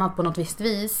någon annan på något visst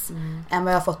vis än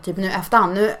vad jag har fått typ nu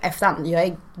efterhand. Jag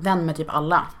är vän med typ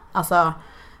alla. Alltså,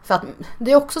 för att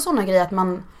det är också såna grejer att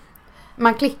man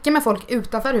man klickar med folk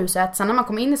utanför huset. Sen när man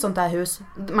kommer in i sånt där hus,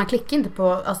 man klickar inte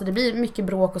på, alltså det blir mycket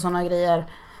bråk och såna grejer.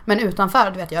 Men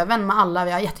utanför, du vet, jag är vän med alla,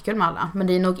 vi har jättekul med alla. Men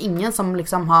det är nog ingen som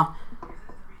liksom har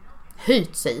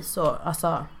höjt sig så,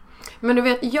 alltså. Men du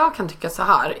vet, jag kan tycka så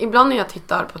här. Ibland när jag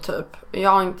tittar på typ, jag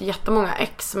har inte jättemånga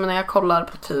ex, men när jag kollar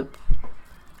på typ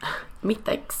mitt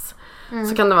ex,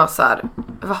 så kan det vara så här: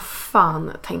 vad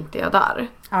fan tänkte jag där?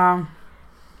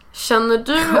 Känner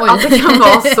du att det kan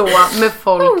vara så med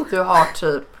folk du har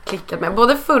typ klickat med,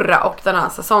 både förra och den här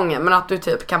säsongen, men att du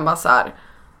typ kan bara så här: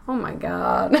 oh my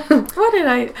god,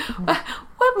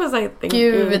 what was I thinking?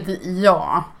 Gud,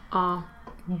 ja.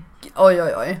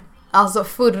 Oj. Alltså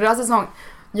förra säsongen,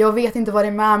 jag vet inte vad det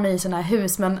är med mig i såna här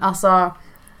hus, men alltså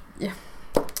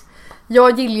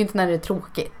jag gillar ju inte när det är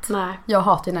tråkigt. Nej. Jag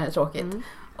hatar ju när det är tråkigt.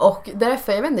 Och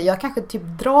därför, jag vet inte, jag kanske typ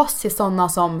dras till såna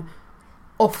som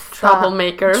ofta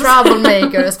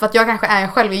troublemakers för att jag kanske är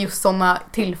själv i just såna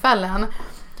tillfällen.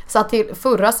 Så att till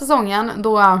förra säsongen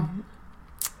då jag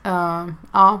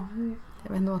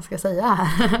vet inte vad jag ska säga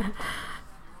här.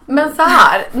 Men så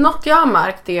här, något jag har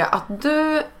märkt är att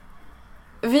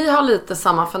vi har lite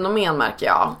samma fenomen, märker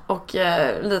jag. Och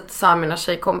lite så här mina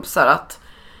tjejkompisar, att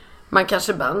man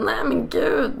kanske bara, nej men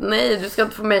gud, nej du ska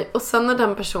inte få mig. Och sen när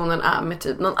den personen är med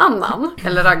typ någon annan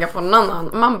eller raggar på någon annan,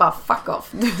 man bara fuck off,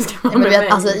 du ska vara med mig.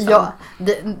 Alltså, liksom.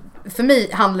 För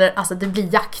mig handlar alltså, det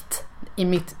blir jakt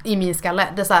i min skalle.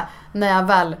 Det är så här, när jag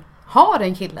väl har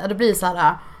en kille, det blir så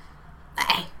här,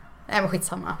 nej men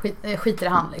skitsamma, skiter i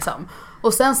han liksom.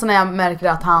 Och sen så när jag märker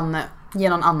att han ger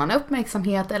någon annan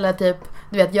uppmärksamhet eller typ,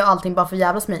 du vet, gör allting bara för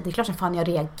jävlas mig, det är klart som fan jag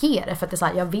reagerar, för att det är så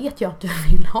här, jag vet ju att du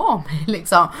vill ha mig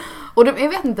liksom. Och jag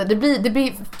vet inte, det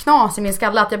blir knas i min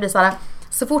skalle att jag blir så här,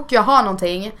 så fort jag har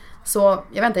någonting så,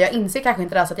 jag vet inte, jag inser kanske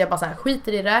inte det, så att jag bara så här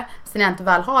skiter i det, sen när jag inte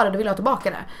väl har det, då vill jag ha tillbaka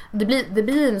det. Det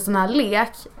blir en sån här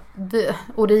lek.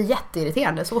 Och det är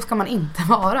jätteirriterande. Så ska man inte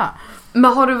vara.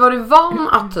 Men har du varit van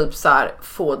att typ så här,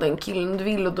 få den killen du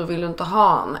vill och då vill du inte ha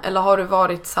han? Eller har du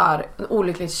varit så här, en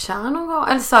olycklig kär någon gång?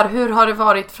 Eller så här, hur har det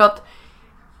varit? För att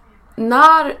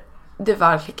när det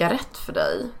väl klickar rätt för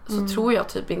dig, så tror jag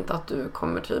typ inte att du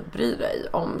kommer typ bry dig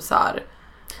om så här,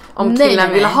 om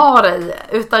killen vill ha dig.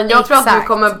 Utan jag tror att du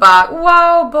kommer bara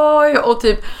wow boy, och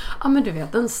typ, men du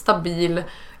vet, en stabil,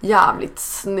 jävligt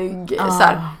snygg så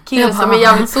här, kille som är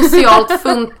jävligt socialt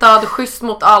funtad, schysst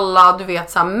mot alla, du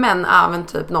vet så här, men även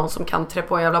typ någon som kan trä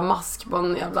på en jävla mask på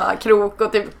en jävla krok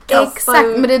och typ kasta. Exakt,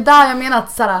 men det är där jag menar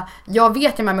att så här, jag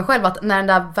vet ju med mig själv att när den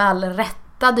där väl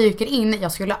rätta dyker in,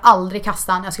 jag skulle aldrig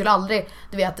kasta han, jag skulle aldrig,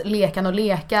 du vet, leka och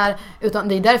lekar, utan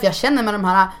det är därför jag känner med de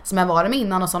här som jag varit med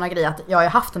innan och såna grejer, att jag har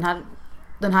haft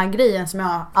den här grejen som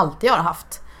jag alltid har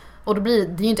haft, och då blir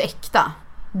det ju inte äkta.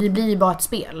 Det blir ju bara ett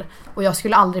spel. Och jag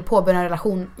skulle aldrig påbörja en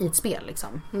relation i ett spel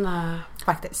liksom. Nej.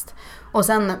 Faktiskt. Och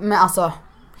sen med alltså,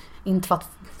 inte för att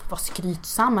vara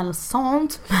skrytsam eller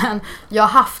sånt, men jag har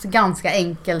haft ganska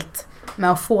enkelt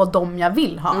med att få dem jag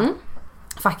vill ha.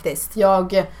 Faktiskt.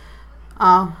 Jag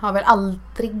har väl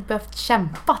aldrig behövt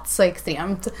kämpat så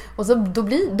extremt. Och så då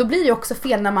blir det också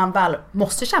fel när man väl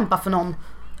måste kämpa för någon.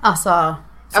 Alltså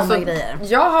grejer.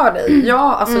 Jag hör dig.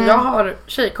 Jag har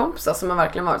tjejkompisar som har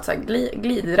verkligen varit så här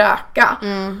glidräka.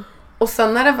 Och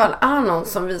sen när det väl är någon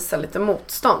som visar lite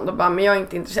motstånd och bara, men jag är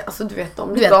inte intresserad. Alltså du vet, de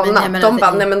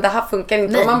bara, nej men det här funkar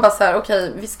inte. Nej. Och man bara så här,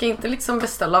 okej, vi ska inte liksom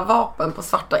beställa vapen på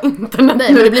svarta internet.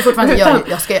 Nej, men det blir fortfarande,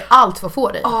 jag ska göra allt för att få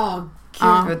dig.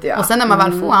 Gud, ja. Och sen när man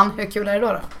väl får han, hur kul är det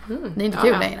då? Det är inte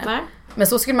kul längre. Nej. Men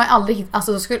så skulle man aldrig,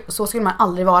 alltså så skulle man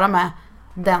aldrig vara med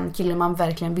den killen man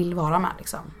verkligen vill vara med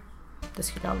liksom. Det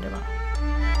skulle jag aldrig vara.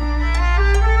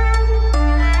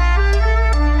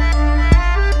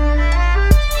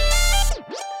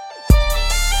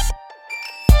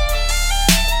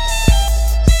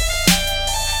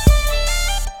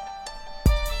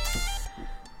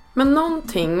 Men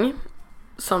någonting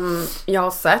som jag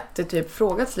har sett, det typ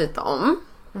frågats lite om,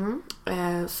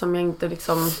 som jag inte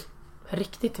liksom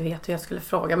riktigt vet hur jag skulle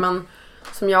fråga, men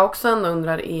som jag också ändå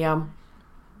undrar är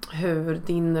hur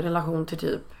din relation till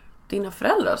typ dina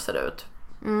föräldrar ser ut.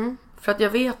 För att jag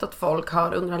vet att folk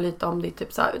har undrat lite om ditt,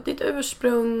 typ så här, ditt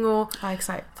ursprung och... Ja,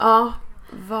 exakt. Ja,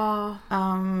 vad...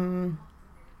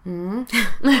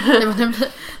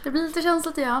 det blir lite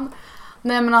känsligt igen.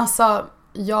 Nej men alltså,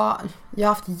 jag har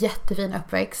haft jättefin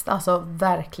uppväxt. Alltså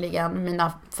verkligen,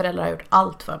 mina föräldrar har gjort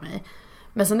allt för mig.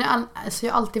 Men sen jag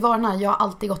har alltid varit här. Jag har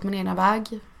alltid gått min egna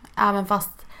väg. Även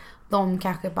fast de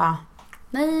kanske bara,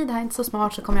 nej det här är inte så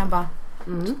smart, så kommer jag bara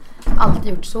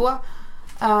alltid gjort så.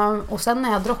 Och sen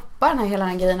när jag droppar hela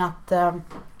den här grejen att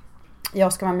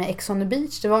jag ska vara med Ex on the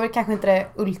Beach, det var väl kanske inte det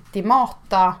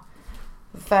ultimata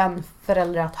för en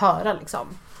förälder att höra liksom.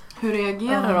 Hur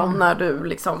reagerar de när du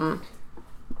liksom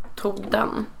tog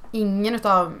den? Ingen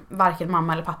utav varken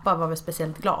mamma eller pappa var väl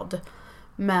speciellt glad.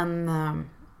 Men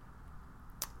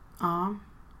ja,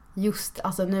 just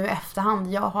alltså nu i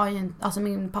efterhand, jag har ju alltså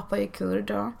min pappa är kurd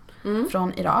då,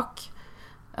 från Irak.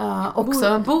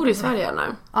 Också bor i Sverige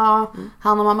nu. Ja,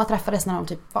 han och mamma träffades när de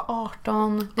typ var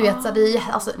 18. Du vet så det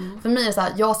är alltså för mig är det så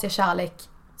här, jag ser kärlek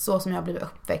så som jag blivit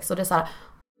uppväxt och det är så här.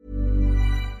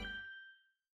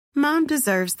 Mom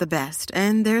deserves the best,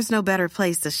 and there's no better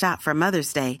place to shop for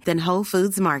Mother's Day than Whole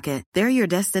Foods Market. They're your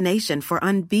destination for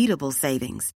unbeatable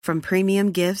savings, from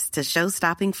premium gifts to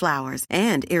show-stopping flowers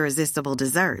and irresistible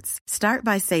desserts. Start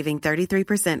by saving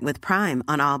 33% with Prime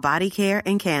on all body care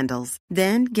and candles.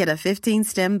 Then get a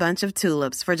 15-stem bunch of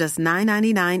tulips for just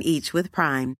 $9.99 each with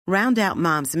Prime. Round out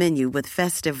Mom's menu with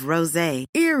festive rosé,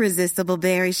 irresistible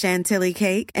berry chantilly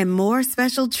cake, and more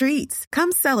special treats.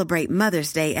 Come celebrate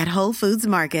Mother's Day at Whole Foods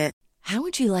Market. How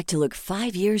would you like to look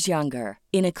 5 years younger?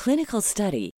 In a clinical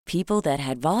study, people that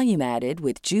had volume added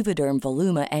with Juvederm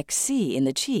Voluma XC in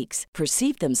the cheeks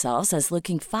perceived themselves as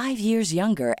looking 5 years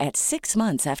younger at 6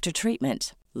 months after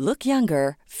treatment. Look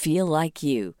younger, feel like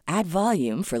you. Add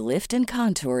volume for lift and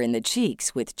contour in the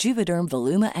cheeks with Juvederm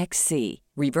Voluma XC.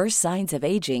 Reverse signs of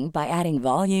aging by adding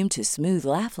volume to smooth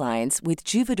laugh lines with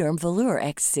Juvederm Volure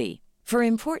XC. For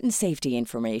important safety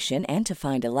information and to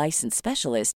find a licensed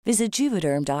specialist, visit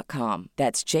Juvederm.com.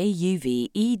 That's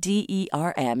JUVEDERM.com.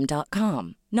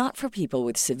 Not for people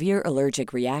with severe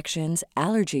allergic reactions,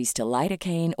 allergies to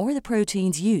lidocaine, or the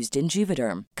proteins used in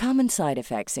Juvederm. Common side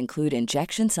effects include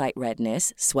injection site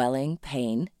redness, swelling,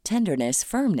 pain, tenderness,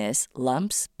 firmness,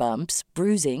 lumps, bumps,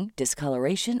 bruising,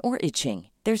 discoloration, or itching.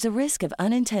 There's a risk of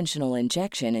unintentional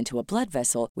injection into a blood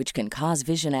vessel, which can cause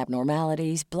vision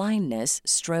abnormalities, blindness,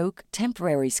 stroke,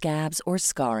 temporary scabs, or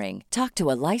scarring. Talk to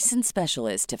a licensed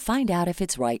specialist to find out if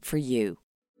it's right for you.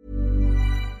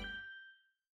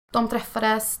 De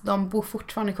träffades, de bor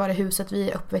fortfarande kvar i huset vi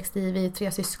är uppväxt i, vi är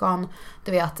 3 syskon.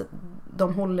 Du vet,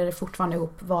 de håller fortfarande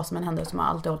ihop, vad som än händer som har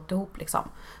alltid hållit ihop liksom.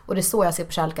 Och det är så jag ser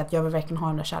på kärlek, att jag vill verkligen ha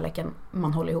den där kärleken,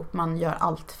 man håller ihop, man gör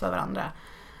allt för varandra.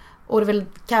 Och det är väl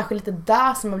kanske lite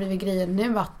där som har blivit grejen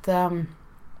nu, att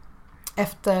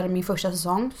efter min första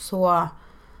säsong så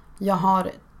jag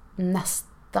har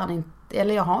nästan inte,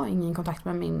 eller jag har ingen kontakt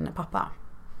med min pappa.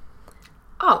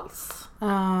 Alls?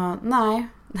 Nej,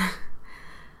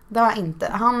 det har jag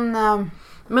inte.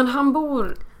 Men han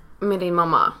bor med din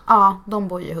mamma? Ja, de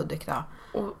bor ju i Hudik då.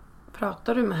 Och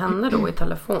pratar du med henne då i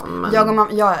telefon? Men...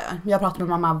 Jag pratar med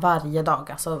mamma varje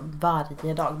dag, alltså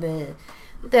varje dag.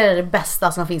 Det är det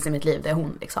bästa som finns i mitt liv, det är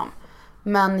hon liksom.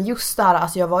 Men just det här,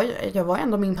 alltså jag var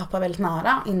ändå min pappa väldigt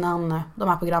nära innan de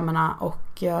här programmerna,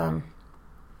 och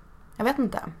jag vet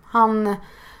inte.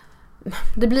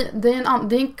 Det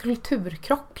är en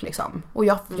kulturkrock liksom. Och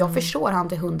jag förstår han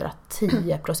till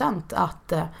 110% att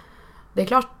det är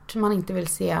klart man inte vill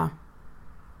se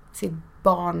sitt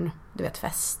barn, du vet,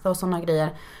 festa och såna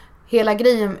grejer. Hela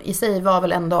grejen i sig var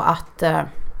väl ändå att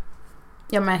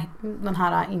med den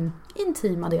här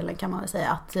intima delen kan man väl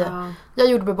säga, att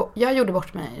jag gjorde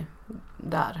bort mig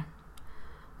där.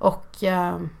 Och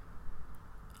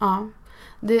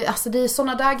det är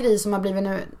såna där grejer som har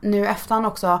blivit nu efterhand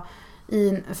också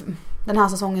i den här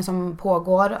säsongen som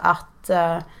pågår, att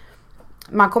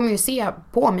man kommer ju se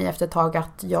på mig efter ett tag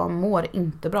att jag mår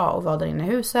inte bra och vara där inne i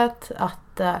huset,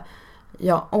 att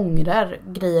jag ångrar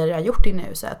grejer jag gjort inne i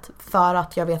huset för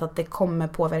att jag vet att det kommer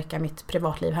påverka mitt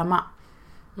privatliv hemma.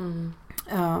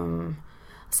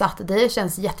 Så att det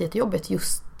känns jättejobbigt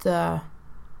just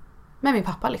med min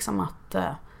pappa liksom, att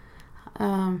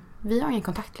vi har ingen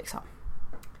kontakt liksom,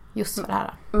 just för det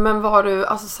här. Men var du,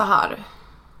 alltså så här,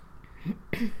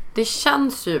 det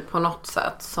känns ju på något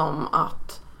sätt som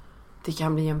att det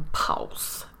kan bli en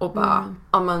paus och bara,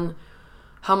 men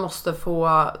han måste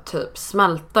få typ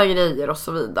smälta grejer och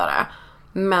så vidare,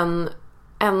 men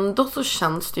ändå så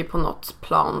känns det ju på något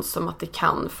plan som att det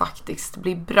kan faktiskt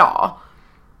bli bra.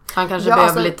 Han kanske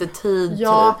behöver lite tid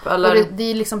typ, eller? Och det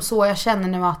är liksom så jag känner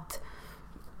nu, att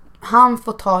han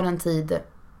får ta den tid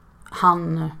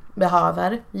han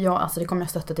behöver. Alltså det kommer jag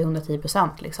stötta till 110%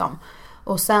 liksom.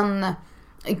 Och sen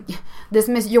det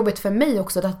som är jobbigt för mig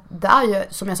också, det är ju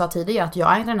som jag sa tidigare, att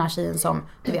jag är inte den här tjejen som,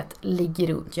 du vet, ligger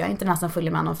runt. Jag är inte den här som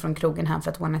följer med någon från krogen hem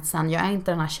för ett one night stand. Jag är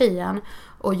inte den här tjejen.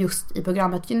 Och just i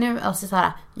programmet nu, alltså så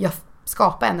här, jag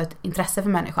skapar ändå ett intresse för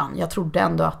människan. Jag trodde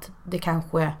ändå att det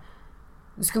kanske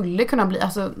skulle kunna bli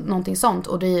alltså någonting sånt.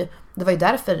 Och det var ju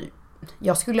därför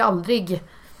jag skulle aldrig...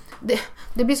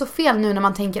 Det blir så fel nu när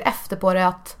man tänker efter på det,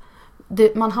 att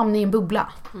man hamnar i en bubbla.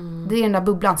 Det är den där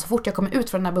bubblan. Så fort jag kommer ut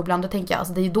från den där bubblan, då tänker jag,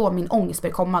 alltså det är då min ångest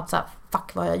börjar komma. Att så här,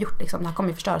 fuck vad jag har gjort liksom. Det här kommer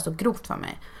ju förstöra så grovt för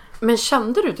mig. Men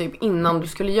kände du typ innan du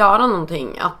skulle göra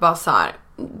någonting att bara så här,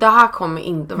 det här kommer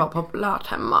inte vara populärt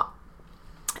hemma?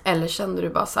 Eller kände du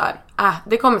bara så här,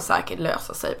 det kommer säkert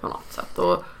lösa sig på något sätt.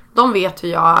 Och de vet hur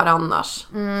jag är annars.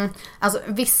 Alltså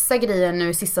vissa grejer nu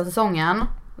i sista säsongen,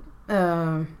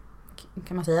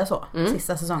 kan man säga så?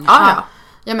 Sista säsongen.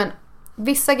 Ja, men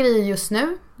vissa grejer just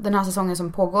nu, den här säsongen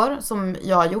som pågår, som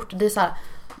jag har gjort, det är så här.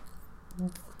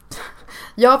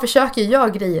 Jag försöker göra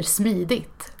grejer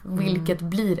smidigt, vilket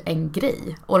blir en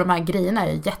grej. Och de här grejerna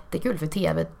är jättekul för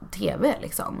tv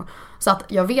liksom. Så att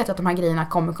jag vet att de här grejerna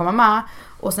kommer komma med.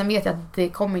 Och sen vet jag att det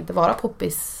kommer inte vara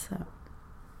poppis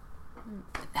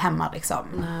hemma liksom.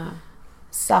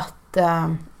 Så att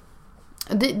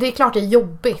det är klart det är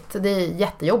jobbigt. Det är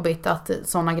jättejobbigt att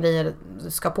sådana grejer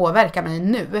ska påverka mig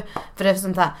nu. För det är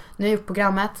sånt här, nu är jag gjort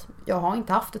programmet. Jag har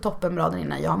inte haft det toppenbra där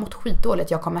inne. Jag har mått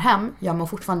skitdåligt. Jag kommer hem. Jag mår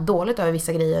fortfarande dåligt över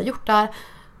vissa grejer jag har gjort där.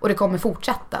 Och det kommer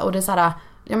fortsätta. Och det är så här,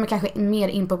 ja men kanske mer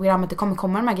in på programmet. Det kommer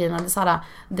komma de här grejerna. Det är så här,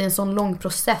 det är en sån lång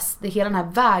process. Det är hela den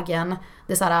här vägen.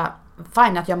 Det är så här,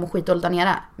 fine att jag mår skitdåligt där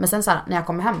nere. Men sen så här, när jag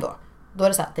kommer hem då är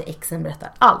det så att det exen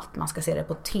berättar allt. Man ska se det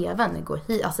på tvn, det går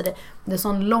hit. Alltså det är en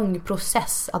sån lång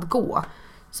process att gå.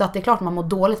 Så att det är klart man mår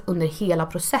dåligt under hela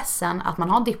processen. Att man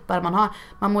har dippar,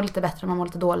 man mår lite bättre, man mår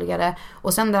lite dåligare.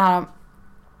 Och sen det här,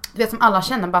 du vet som alla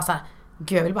känner bara så här,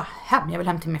 gud jag vill bara hem. Jag vill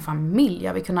hem till min familj.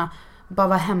 Jag vill kunna bara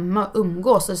vara hemma och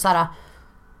umgås. Så här,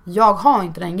 jag har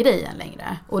inte den grejen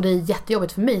längre. Och det är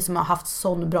jättejobbigt för mig som har haft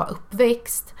sån bra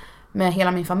uppväxt med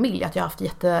hela min familj. Att jag har haft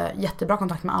jättebra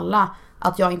kontakt med alla.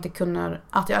 Att jag inte kunde,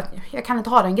 att jag kan inte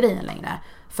ha den grejen längre.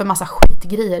 För massa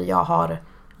skitgrejer jag har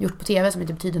gjort på tv som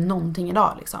inte betyder någonting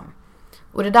idag liksom.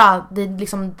 Och det är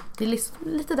liksom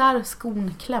lite där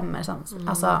skon klämmer sen.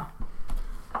 Alltså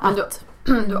men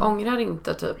du ångrar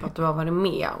inte typ att du har varit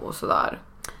med och sådär?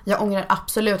 Jag ångrar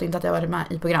absolut inte att jag varit med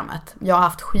i programmet. Jag har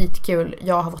haft skitkul.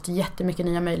 Jag har fått jättemycket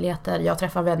nya möjligheter. Jag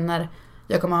träffar vänner.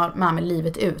 Jag kommer ha med mig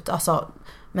livet ut. Alltså,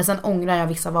 men sen ångrar jag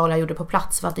vissa val jag gjorde på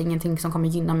plats. För att det är ingenting som kommer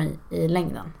gynna mig i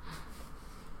längden.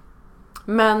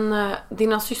 Men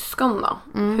dina syskon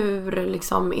då? Hur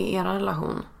liksom är era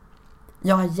relation?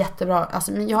 Jag har jättebra,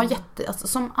 alltså,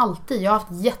 som alltid, jag har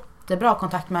haft jättebra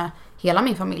kontakt med hela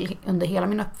min familj under hela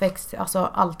min uppväxt, alltså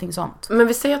allting sånt. Men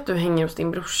vi säger att du hänger hos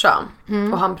din brorsa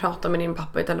och han pratar med din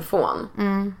pappa i telefon.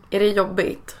 Är det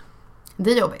jobbigt?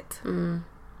 Det är jobbigt.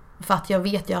 För att jag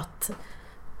vet ju att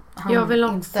han jag vill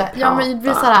också inte prata. Ja, men det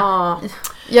blir så här,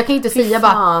 jag kan inte säga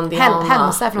bara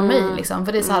hälsa från mig liksom,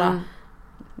 för det är så här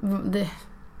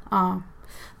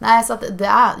nej, så att det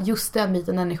är just den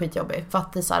biten, den är skitjobbig. För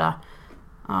att det är så här,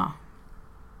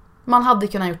 man hade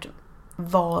kunnat gjort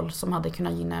val som hade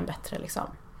kunnat gynna en bättre liksom.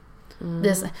 Det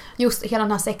är, just hela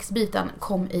den här sexbiten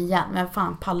kom igen. Men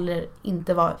fan pallar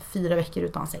inte vara 4 veckor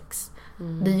utan sex.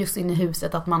 Det är just inne i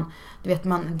huset att man, du vet,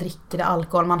 man dricker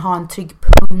alkohol, man har en trygg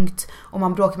punkt och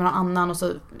man bråkar med någon annan och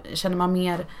så känner man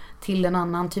mer till en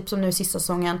annan. Typ som nu i sista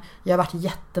säsongen, jag har varit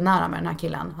jättenära med den här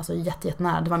killen. Alltså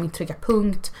jättenära, det var min trygga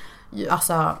punkt.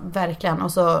 Alltså verkligen,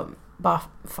 och så bara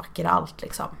fuckar allt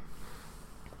liksom.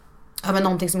 Över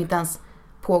någonting som inte ens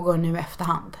pågår nu i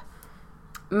efterhand.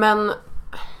 Men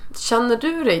känner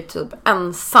du dig typ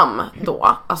ensam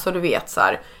då? Alltså du vet så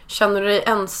här, känner du dig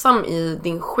ensam i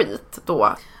din skit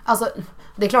då? Alltså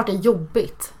det är klart det är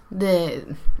jobbigt. Det är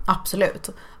absolut.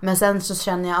 Men sen så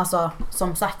känner jag, alltså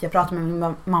som sagt, jag pratar med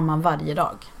min mamma varje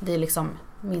dag. Det är liksom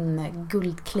min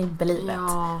guldklimp i livet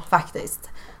faktiskt.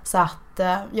 Så att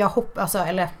jag hoppas, alltså,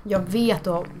 eller jag vet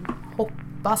och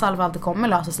hoppas i alla fall att det kommer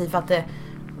lösa sig, för att det,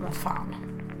 vad fan,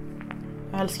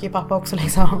 jag älskar ju pappa också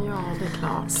liksom. Ja, det är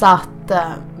klart. Så att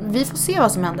vi får se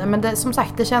vad som händer. Men det, som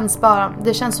sagt, det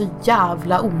känns så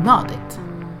jävla onödigt.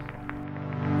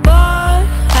 Var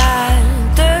är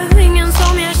du? Ingen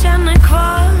som jag känner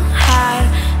kvar här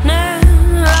nu.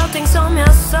 Allting som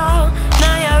jag sa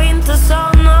när jag inte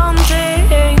sa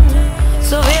någonting,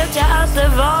 så vet jag att det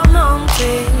var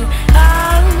någonting.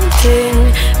 Allting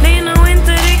blir nog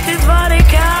inte riktigt vad det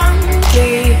kan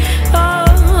bli.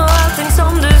 Allting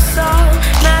som du sa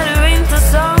när du inte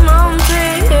sa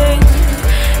någonting,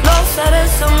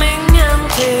 låtsades som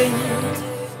ingenting.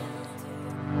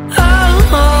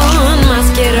 En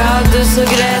maskerad du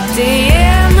såg rätt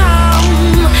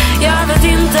igenom. Jag vet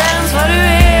inte ens vad du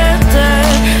heter,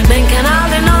 men kan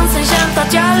aldrig någonsin känt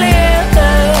att jag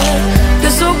lever. Du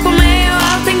såg på mig och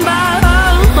allting bara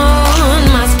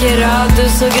en maskerad du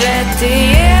såg rätt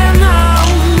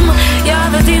igenom.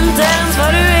 Jag vet inte ens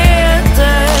vad du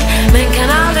heter, men kan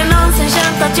aldrig någonsin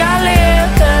känt att jag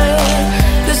lever.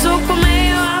 Du såg på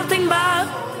mig och allting bara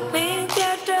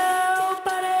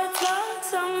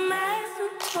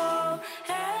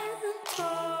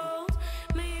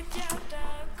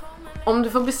Om du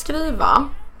får beskriva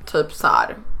typ så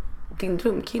här din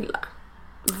drömkille.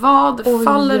 Vad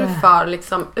faller du för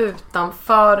liksom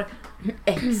utanför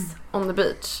Ex on the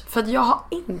beach? För att jag har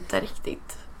inte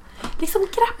riktigt liksom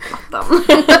greppat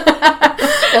den.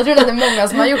 Jag tror att det är många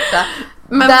som har gjort det.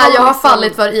 Men där jag har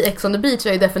fallit för i Ex on the beach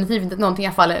är ju definitivt inte någonting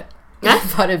jag faller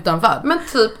för utanför. Men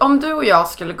typ om du och jag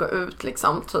skulle gå ut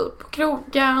liksom typ på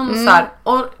krogen så här,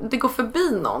 och det går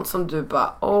förbi någon som du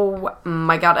bara oh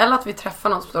my god, eller att vi träffar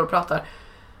någon som står och pratar.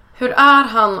 Hur är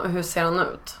han och hur ser han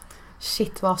ut?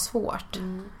 Shit, vad svårt.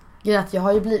 Att jag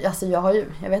har ju blivit, alltså jag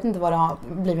vet inte vad det har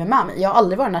blivit med mig. Jag har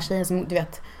aldrig varit den här tjejen som du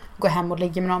vet går hem och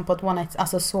ligger med någon på ett one night,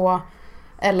 alltså så,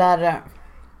 eller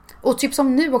och typ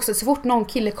som nu också, så fort någon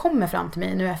kille kommer fram till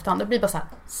mig nu efterhand, det blir bara så här,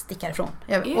 stickar ifrån.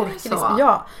 Jag orkar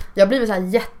liksom, jag blir så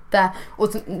här och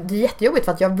det är jättejobbigt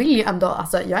för att jag vill ju ändå,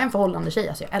 alltså jag är en förhållande tjej,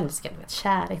 alltså jag älskar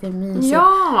kärlek, det är mysigt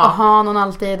att ha någon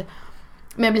alltid.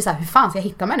 Men jag blir så här, hur fan ska jag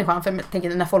hitta människan? För jag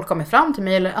tänker när folk kommer fram till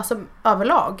mig, eller alltså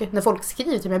överlag, när folk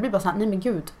skriver till mig, jag blir bara så här, nej men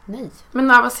gud, nej. Men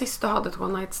när var sist du hade ett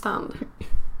one night stand?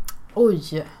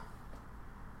 Oj.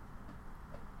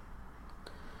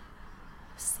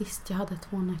 Sist jag hade ett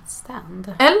one night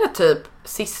stand. Eller typ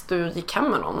sist du gick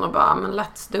hem med någon och bara, men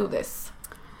let's do this.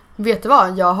 Vet du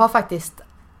vad? Jag har faktiskt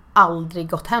aldrig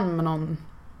gått hem med någon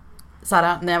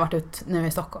såhär, när jag varit ut nu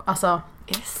i Stockholm. Alltså,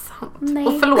 är det sant? Nej.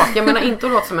 Och förlåt, jag menar inte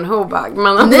att låta som en hobag.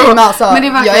 Men alltså, nej, men alltså, men det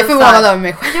är jag är förvånad över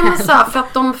mig själv. Ja, men så här, för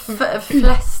att de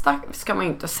flesta ska man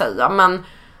ju inte säga, men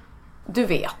du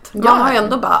vet, man har ju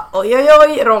ändå bara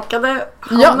oj, råkade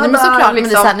hamna ja, men såklart, liksom. Men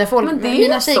det är såhär, när folk, men det är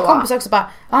mina så. tjejkompisar också bara,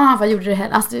 vad gjorde det här?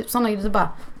 Alltså sådana grejer, så bara,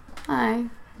 nej,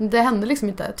 det hände liksom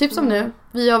inte. Typ som nu,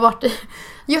 vi har varit i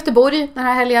Göteborg den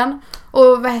här helgen,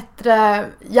 och vad heter det,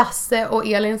 Jasse och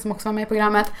Elin som också var med i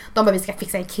programmet, de bara, vi ska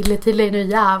fixa en kille till dig nu,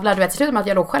 jävlar. Du vet, slutet med att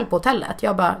jag låg själv på hotellet.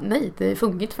 Jag bara, nej, det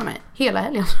funkar inte för mig hela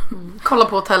helgen. Kolla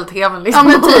på hotell-tv liksom.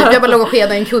 Ja, men typ, jag bara låg och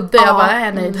skedade i en kudde. Jag bara, jag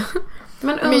är nöjd.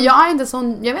 Men jag är inte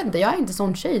sån, jag vet inte, jag är inte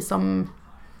sån tjej som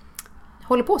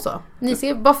håller på så. Ni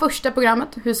ser bara första programmet,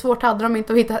 hur svårt hade de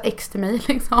inte att hitta ex till mig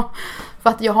liksom. För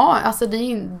att jag har, alltså det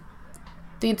är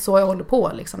inte så jag håller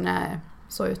på liksom när jag är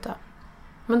så ute.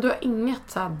 Men du har inget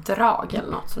så här drag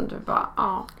eller något som du bara,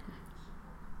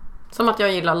 som att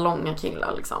jag gillar långa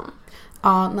killar liksom.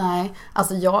 Ja, nej.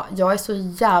 Alltså jag är så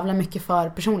jävla mycket för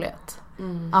personlighet.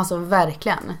 Alltså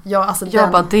verkligen. Jag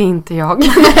bara, det är inte jag.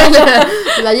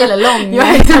 Jag gillar långa.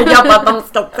 Jag bara, de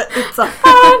ska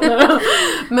inte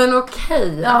men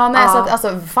okej. Ja, nej, så att,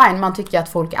 alltså fine, man tycker att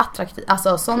folk är attraktiva.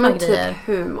 Alltså sådana grejer. Men typ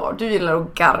humor, du gillar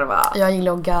att garva. Jag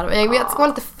gillar att garva. Jag vet, det ska vara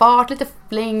lite fart, lite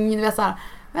fläng, du vet så här.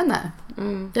 Jag vet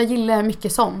inte. Jag gillar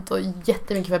mycket sånt och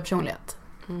jättemycket för personlighet.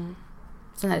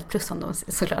 Sen är det plus om de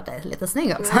såklart är lite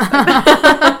snygg också.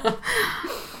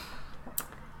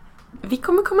 Vi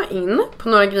kommer komma in på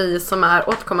några grejer som är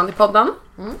återkommande i podden.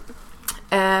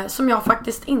 Som jag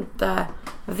faktiskt inte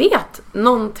vet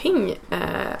någonting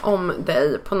om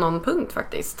dig på någon punkt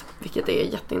faktiskt. Vilket är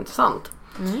jätteintressant.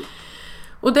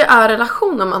 Och det är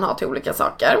relationer man har till olika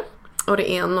saker. Och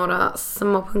det är några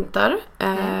små punkter.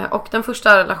 Och den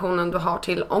första relationen du har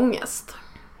till ångest.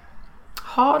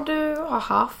 Har du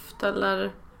haft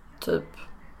eller typ?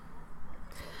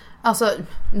 Alltså,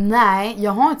 nej,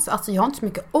 jag har inte så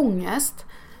mycket ångest.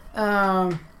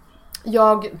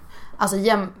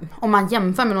 Om man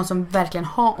jämför med någon som verkligen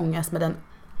har ångest med den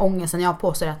ångesten jag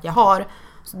påstår att jag har,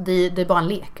 så det är bara en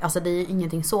lek. Alltså det är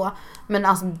ingenting så. Men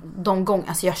alltså de gånger,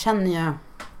 alltså jag känner ju,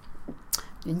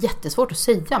 det är jättesvårt att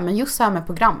säga, men just så här med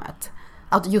programmet,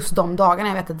 att just de dagarna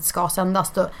jag vet att det ska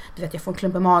sändas, då, du vet, jag får en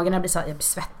klump i magen, jag blir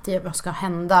svettig, vad ska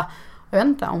hända? Jag vet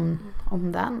inte om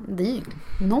det är ju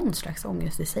någon slags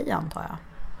ångest i sig, antar jag.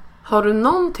 Har du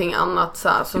någonting annat så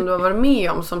här, som du har varit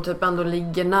med om som typ ändå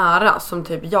ligger nära, som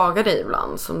typ jagar dig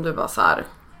ibland, som du bara så här,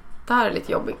 det här är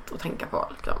lite jobbigt att tänka på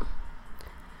liksom?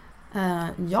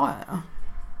 Ja.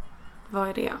 Vad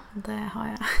är det? Det har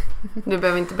jag. Du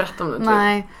behöver inte berätta om det.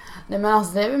 Nej, men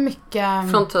alltså det är väl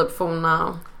mycket från typ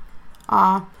forna.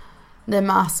 Ja. Nej,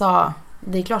 men alltså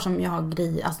det är klart som jag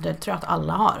grejer, alltså det tror jag att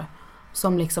alla har,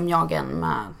 som liksom jagen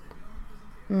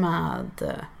med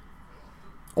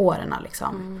åren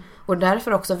liksom. Och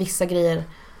därför också vissa grejer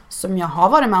som jag har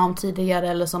varit med om tidigare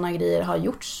eller sådana grejer har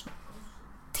gjorts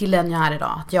till den jag är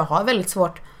idag. Att jag har väldigt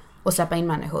svårt att släppa in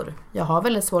människor. Jag har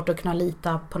väldigt svårt att kunna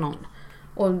lita på någon.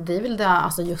 Och det är väl det,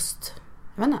 alltså just,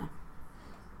 jag vet inte.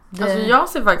 Alltså jag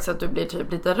ser faktiskt att du blir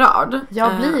typ lite rörd.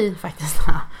 Jag blir faktiskt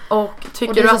det. Och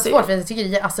tycker det är du så att svårt, för jag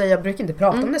tycker, alltså jag brukar inte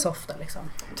prata om det så ofta liksom.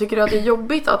 Tycker du att det är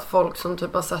jobbigt att folk som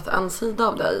typ har sett en sida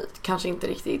av dig kanske inte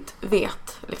riktigt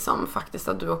vet liksom faktiskt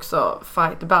att du också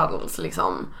fight battles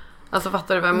liksom Alltså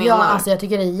fattar du vad jag menar? Ja, alltså jag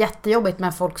tycker det är jättejobbigt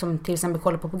med folk som till exempel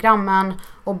kollar på programmen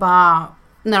och bara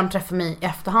när de träffar mig i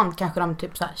efterhand kanske de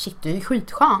typ så här, shit du är ju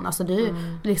skitskön. Alltså du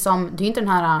är liksom, det är inte den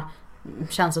här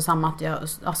känslosamma att jag,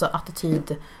 alltså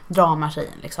attityd dramar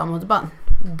sig liksom. Och det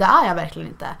är jag verkligen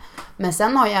inte. Men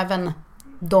sen har ju även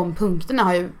de punkterna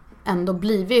har ju ändå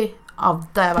blivit av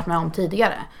det jag varit med om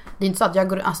tidigare. Det är inte så att jag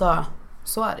går, alltså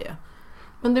så är det ju.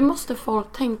 Men det måste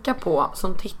folk tänka på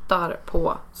som tittar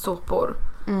på såpor.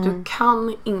 Du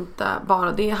kan inte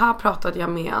bara... Det här pratade jag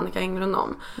med Annika Englund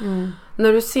om.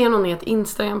 När du ser någon i ett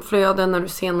Instagram-flöde, när du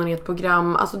ser någon i ett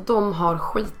program, alltså de har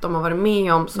skit de har varit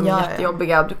med om som är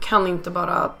jättejobbiga. Du kan inte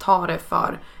bara ta det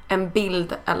för en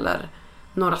bild eller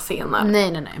några scener.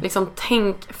 Nej. Liksom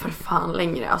tänk för fan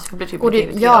längre. Alltså jag blir typ och det,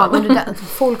 irriterad. och det,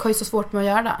 folk har ju så svårt med att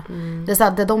göra det. Det är så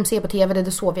här, det de ser på tv, det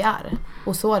är så vi är.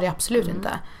 Och så är det absolut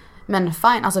inte. Men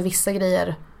fine, alltså vissa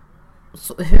grejer,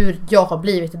 så, hur jag har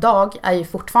blivit idag är ju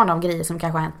fortfarande av grejer som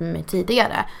kanske har hänt med mig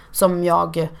tidigare. Som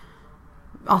jag,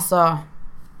 alltså,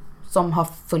 som har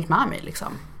följt med mig liksom.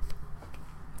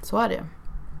 Så är det.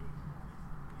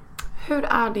 Hur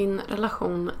är din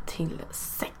relation till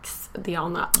sex,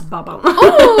 Diana Babban?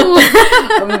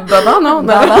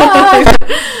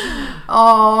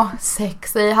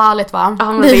 Sex är härligt va?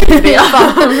 Ja, men det är det.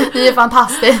 Det är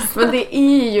fantastiskt. Men det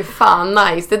är ju fan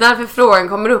nice. Det är därför frågan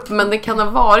kommer upp. Men det kan ha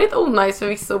varit onajs för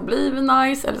vissa och blivit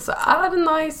nice. Eller så är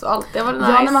det nice och alltid har varit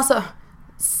nice. Ja, men alltså,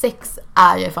 sex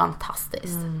är ju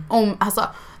fantastiskt. Alltså,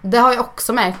 det har jag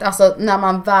också märkt. Alltså, när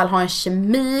man väl har en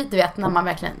kemi, du vet, när man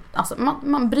verkligen, alltså,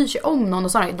 man bryr sig om någon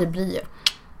och sådär, det blir ju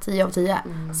 10 av 10.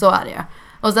 Så är det ju.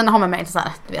 Och sen har man märkt så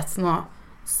här, du vet,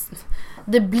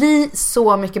 det blir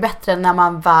så mycket bättre när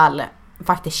man väl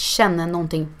faktiskt känner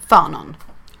någonting för någon.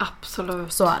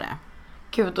 Absolut. Så är det.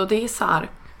 Gud, och det är så här.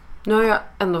 Nu har jag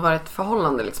ändå varit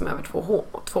förhållande liksom över 2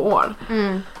 år.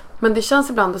 Men det känns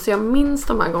ibland, alltså jag minns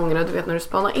de här gångerna, du vet när du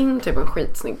spanar in typ en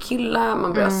skitsnygg kille,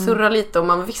 man börjar surra lite och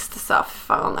man visste så här,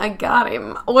 fan, I got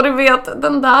him. Och du vet,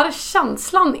 den där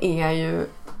känslan är ju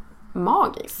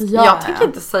magisk. Ja, jag tänker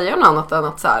inte säga något annat än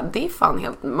att så här, det är fan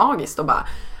helt magiskt och bara,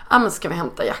 men ska vi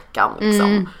hämta jackan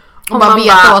liksom. Och man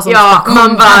vet vad som ska komma.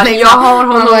 Man bara, liksom. jag har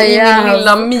honom i min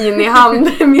lilla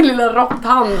minihand, min lilla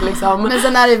råtthand liksom. Men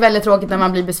sen är det väldigt tråkigt när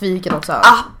man blir besviken också.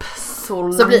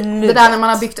 Absolut. Så blir det där när man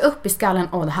har byggt upp i skallen,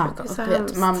 det här går,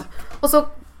 vet man. Och så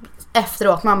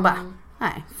efteråt man bara,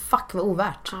 nej, fuck vad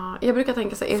ovärt. Jag brukar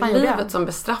tänka så, är det livet som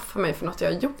bestraffar mig för något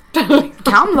jag har gjort?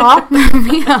 Kan vara.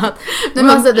 Men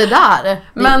alltså det där.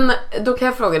 Men då kan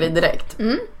jag fråga dig direkt.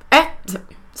 1.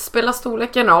 Spelar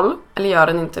storleken roll? Eller gör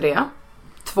den inte det?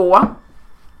 2.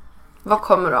 Vad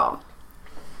kommer du av?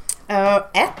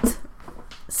 1.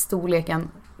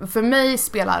 Storleken. För mig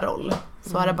spelar roll.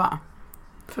 Så är det bara.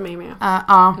 För mig med.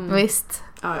 Visst.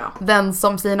 Ja. Den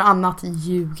som säger något annat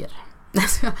ljuger.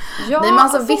 Ja, nej, men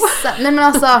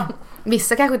alltså,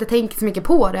 vissa kanske inte tänker så mycket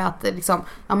på det. Att liksom,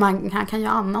 han kan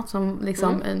göra annat som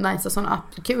liksom är nice och sånt.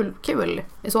 Kul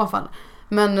i så fall.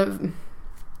 Men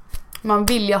man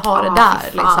vill ju ha det där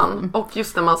liksom. Och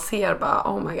just när man ser bara,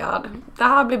 oh my god, det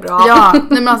här blir bra. Ja,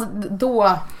 nej, men alltså,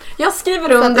 då... Jag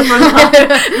skriver under på den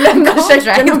här. Lämnar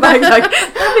checken och bara, det här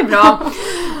blir bra.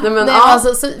 Nej,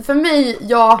 alltså, så för mig,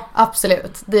 ja,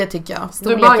 absolut. Det tycker jag.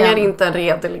 Storleken. Du bangar inte en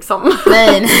rede liksom.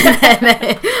 Nej.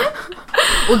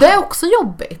 Och det är också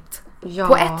jobbigt. Ja,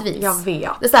 på ett vis. Jag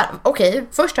vet. Det är så här, okej,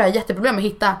 först har jag jätteproblem med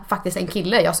att hitta faktiskt en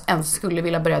kille jag ens skulle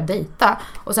vilja börja dejta.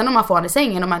 Och sen om man får han i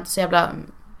sängen och man inte så jävla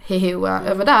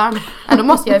över där, då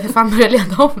måste jag för fan börja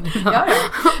leda om det. Ja.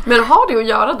 Men har det att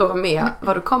göra då med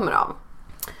vad du kommer av?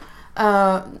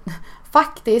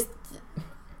 Faktiskt,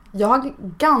 jag har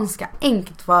ganska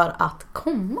enkelt för att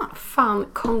komma. Fan,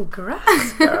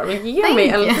 congrats girl. Ge mig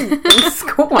en liten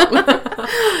skål.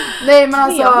 Nej, men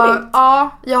alltså, ja,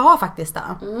 jag har faktiskt det.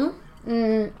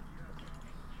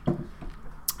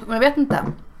 Men jag vet inte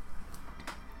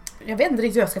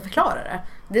riktigt hur jag ska förklara det.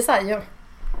 Det är så här,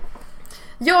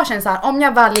 jag känner så här, om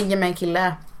jag väl ligger med en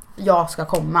kille, jag ska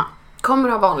komma. Kommer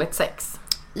du ha vanligt sex?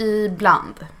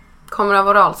 Ibland. Kommer du ha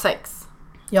oralsex?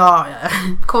 Ja.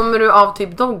 Kommer du av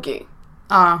typ doggy?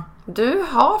 Ja. Du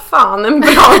har fan en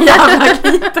bra jävla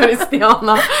klitoris,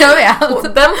 Diana. Jag vet. Och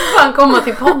den får fan komma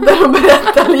till podden och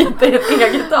berätta lite i ett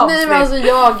eget avsnitt. Nej, men alltså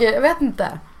jag vet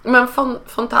inte. Men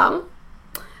fontän?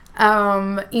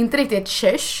 Inte riktigt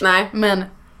körs. Nej. Men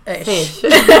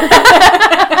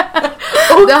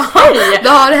Det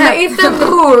har hänt. Men inte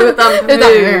utan ja, men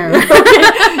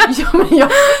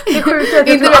det är sjukt att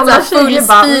inte vet full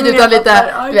speed utan lite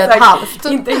halvt.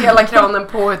 Inte hela kranen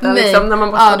på utan nej. Liksom när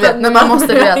man måste när man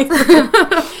måste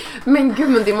Men gud,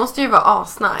 men det måste ju vara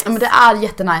asnice. Men det är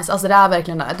jättenice. Alltså det är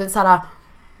verkligen det. Det är så här,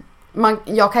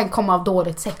 jag kan komma av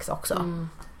dåligt sex också.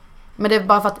 Men det är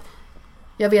bara för att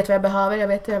jag vet vad jag behöver, jag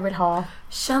vet vad jag vill ha.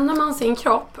 Känner man sin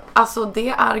kropp, alltså det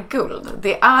är guld.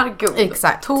 Det är guld.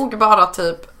 Exakt. Tog bara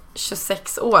typ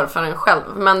 26 år för en själv.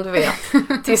 Men du vet,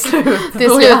 till slut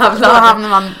då hamnar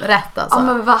man rätt alltså. Ja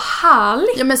men vad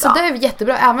härligt. Ja men så det är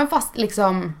jättebra. Även fast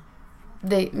liksom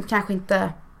det kanske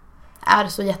inte är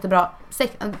så jättebra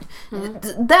sex.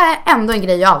 Det är ändå en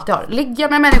grej jag alltid har. Ligger jag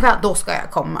med en människa, då ska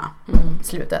jag komma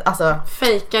slutet. Alltså,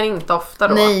 fejkar inte ofta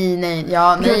då? Nej.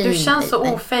 Gud, du känns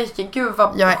så ofejkig. Gud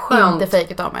vad jag är skönt. inte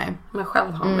fejkat av mig. Men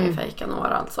själv har man ju fejkat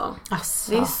några alltså.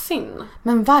 Det är synd.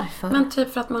 Men varför? Men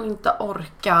typ för att man inte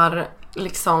orkar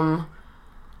liksom.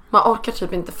 Man orkar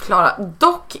typ inte förklara.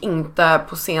 Dock inte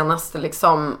på senaste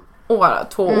liksom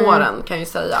 2 åren kan jag ju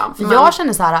säga. Men jag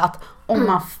känner så här att om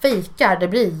man fejkar, det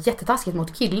blir jättetaskigt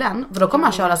mot killen. För då kommer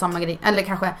han köra samma grej. Eller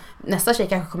kanske, nästa tjej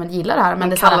kanske kommer att gilla det här. Men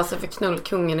det kallar sig för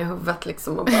knullkungen i huvudet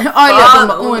liksom. Och bara,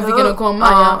 jag fick nog komma.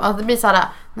 Ja. Alltså, det blir så här,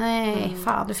 nej,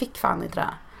 fan, du fick fan inte det.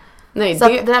 Nej, så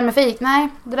det där med fejk,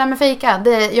 det där med fejka,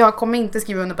 jag kommer inte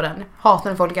skriva under på den. Hatar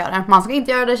när folk gör det. Man ska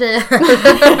inte göra det, tjejer.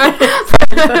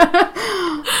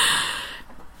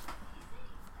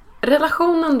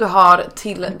 Relationen du har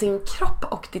till din kropp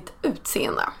och ditt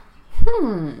utseende.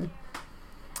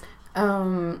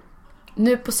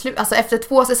 Nu på alltså efter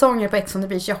 2 säsonger på Ex on the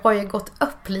Beach, jag har ju gått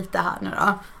upp lite här nu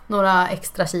då. Några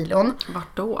extra kilon.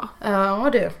 Vart då? Ja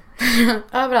du.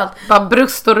 Överallt. Bara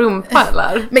bröst och rumpa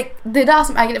eller? Men det är där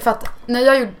som är för att när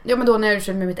jag gjorde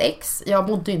med mitt ex, jag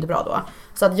mådde ju inte bra då.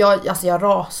 Så att jag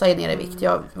rasade ner i vikt.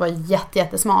 Jag var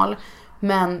jättesmal.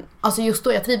 Men alltså just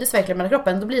då jag trivdes verkligen med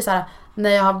kroppen. Då blir det så här, när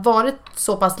jag har varit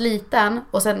så pass liten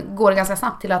och sen går det ganska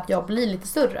snabbt till att jag blir lite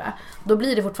större. Då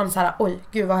blir det fortfarande så här, oj,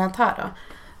 gud vad har hänt här då?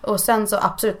 Och sen så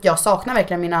absolut, jag saknar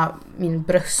verkligen min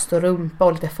bröst och rumpa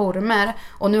och lite former.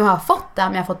 Och nu har jag fått det,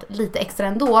 men jag har fått lite extra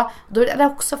ändå. Då är det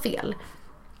också fel.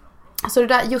 Så det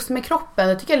där just med kroppen,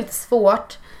 det tycker jag är lite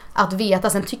svårt att veta.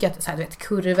 Sen tycker jag att så här, du vet,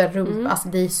 kurvor, rumpa, alltså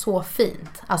det är så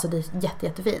fint. Alltså det är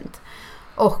jättefint.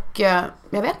 Och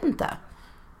jag vet inte.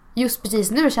 Just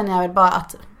precis nu känner jag väl bara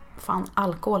att fan,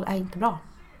 alkohol är inte bra.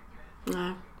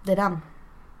 Nej. Det är den.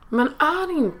 Men är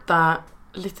det inte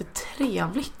lite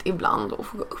trevligt ibland att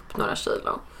få gå upp några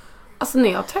kilo? Alltså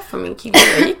när jag träffade min kille,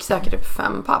 jag gick säkert upp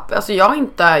 5 papp. Alltså jag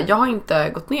har inte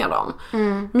gått ner dem.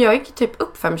 Men jag gick typ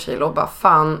upp 5 kilo och bara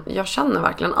fan, jag känner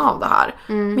verkligen av det här.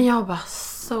 Men jag bara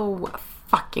so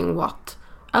fucking what?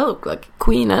 I look like a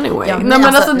queen anyway. Ja, men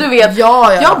alltså du vet,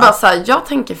 jag bara så här, jag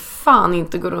tänker fan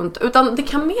inte gå runt, utan det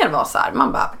kan mer vara så här,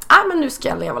 man bara, men nu ska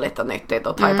jag leva lite nyttigt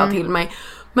och tajta till mig.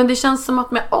 Men det känns som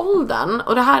att med åldern,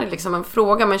 och det här är liksom en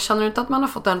fråga, men känner du inte att man har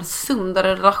fått en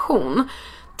sundare relation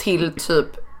till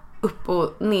typ upp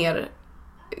och ner,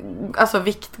 alltså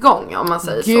viktgång om man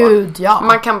säger Gud, så. Ja.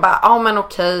 Man kan bara, men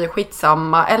okej,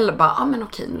 skitsamma, eller bara, men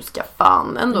okej, nu ska jag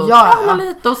fan ändå träna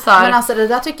lite och så här. Men alltså det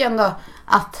där tycker jag ändå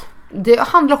att det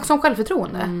handlar också om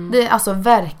självförtroende. Det är alltså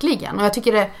verkligen. Och jag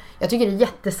tycker det är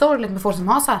jättesorgligt med folk som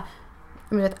har så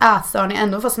här ätstörningar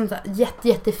ändå fast sånt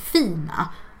jättefina.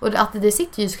 Och att det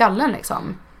sitter ju i skallen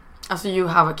liksom. Alltså you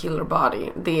have a killer body.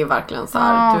 Det är verkligen så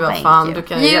här, du har fan you. Du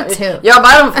kan jag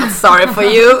bara don't feel sorry for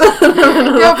you.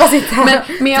 Jag bara sitter här.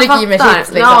 Men jag fattar.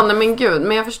 Chips, liksom. Ja, nej, men gud,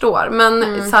 men jag förstår.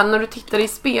 Men så här, när du tittar i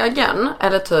spegeln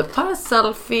eller typ tar en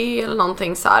selfie eller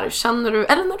någonting så här, känner du,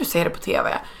 eller när du ser det på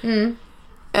TV.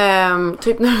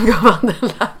 Typ när du gav den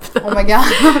laptopen. Oh my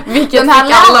god. Vilket den här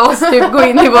fick alla oss typ gå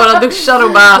in i våra duschar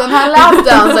och bara den här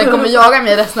laptopen kommer jaga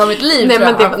mig resten av mitt liv. Nej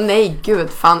men det, nej gud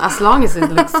fan, as long as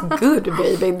it looks good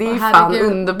baby. Det är fan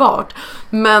underbart.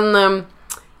 Men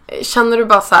känner du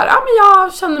bara så här, men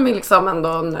jag känner mig liksom ändå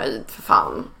nöjd för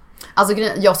fan. Alltså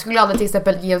jag skulle aldrig till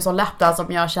exempel ge en sån laptop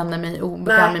som jag känner mig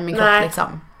obekväm med min kropp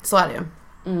liksom. Så är det ju.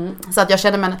 Så att jag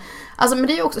känner mig, alltså men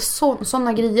det är ju också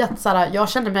såna grejer att så här, jag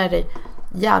känner mig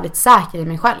jävligt säker i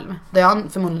mig själv. Det har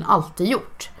jag förmodligen alltid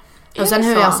gjort. Och sen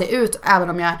hur jag ser ut, även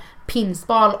om jag är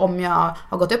pinsbal, om jag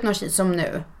har gått upp någon kilo som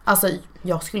nu. Alltså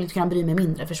jag skulle inte kunna bry mig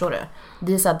mindre, förstår du?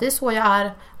 Det är så här, det är så jag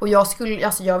är. Och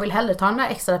jag vill hellre ta den där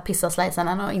extra pissaslicen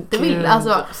än att inte vill. Alltså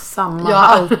jag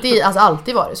har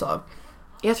alltid varit så.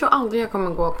 Jag tror aldrig jag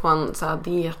kommer gå på en så här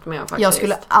diet med faktiskt. Jag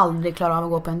skulle aldrig klara av att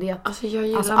gå på en diet. Alltså jag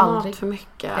gillar mat för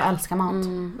mycket. Jag älskar mat.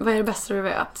 Vad är det bästa du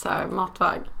vet? Så här,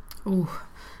 matväg.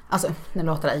 Alltså, det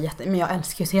låter det men jag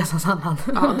älskar ju caesarsallad.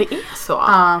 Ja, det är så.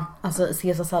 Ja, alltså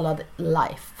caesarsallad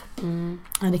life.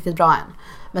 En riktigt bra en.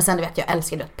 Men sen du vet, jag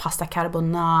älskar det pasta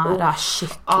carbonara,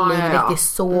 kyckling, riktigt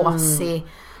såsig.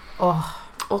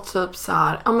 Och typ så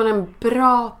här, ja men en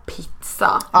bra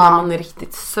pizza när man är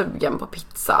riktigt sugen på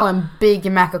pizza. Och en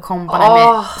Big Mac och Company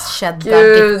med cheddar.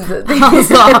 Gud, det är,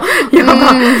 alltså, det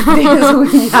är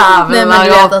så jävla. Nej men du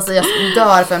vet alltså, jag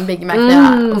dör för en Big Mac.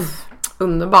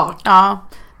 Underbart. Ja,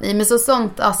 nej men så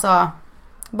sånt alltså.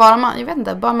 Bara man, jag vet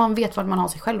inte, bara man vet vart man har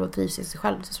sig själv och trivs i sig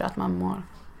själv, så tror jag att man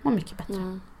mår mycket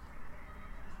bättre.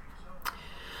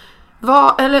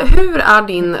 Hur är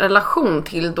din relation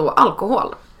till då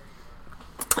alkohol?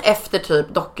 Efter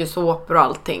typ dokusåpor och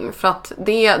allting. För att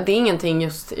det är ingenting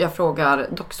just jag frågar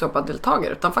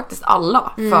dokusåpadeltagare, utan faktiskt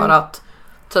alla. För att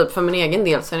typ för min egen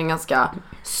del så är det en ganska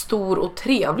stor och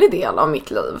trevlig del av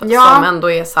mitt liv. Som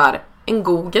ändå är så här en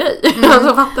god grej.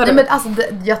 Alltså, fattar du? Nej, men alltså,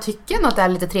 jag tycker nog att det är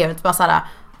lite trevligt bara så här,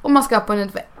 om man ska på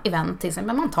en event till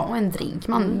exempel, man tar en drink,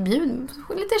 man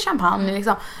bjuder lite champagne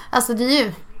liksom. Alltså det är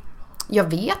ju, jag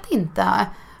vet inte.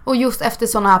 Och just efter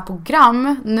sådana här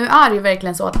program, nu är det ju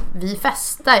verkligen så att vi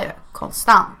festar ju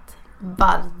konstant.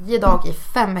 Varje dag i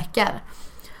 5 veckor.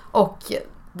 Och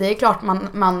det är klart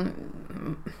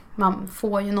man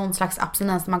får ju någon slags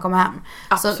abstinens när man kommer hem.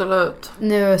 Absolut. Så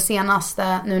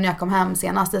nu när jag kom hem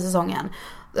senaste säsongen,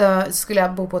 skulle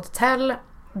jag bo på ett hotell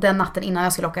den natten innan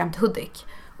jag skulle åka hem till Hudik.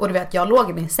 Och du vet, jag låg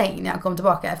i min säng när jag kom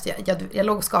tillbaka efter jag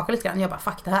låg och skakade lite grann. Jag bara,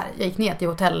 fuck det här. Jag gick ner till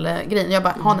hotellgrejen. Jag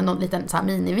bara, har ni någon liten så här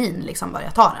minivin liksom, bara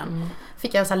jag tar den.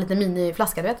 Fick jag en så här liten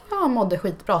miniflaska, du vet. Jag mådde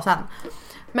skitbra sen.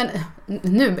 Men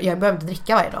nu, jag behöver inte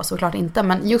dricka varje dag, såklart inte.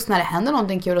 Men just när det händer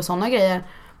någonting kul och sådana grejer,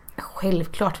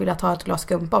 självklart vill jag ta ett glas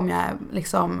skumpa om jag är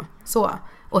liksom så.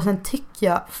 Och sen tycker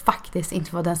jag faktiskt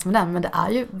inte vara den som den, men det är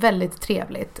ju väldigt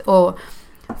trevligt och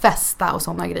festa och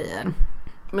sådana grejer.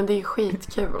 Men det är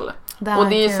skitkul. Och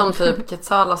det är ju som typ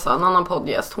Quetzala sa, en annan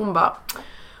poddgäst. Hon bara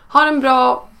har en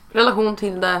bra relation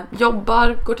till det,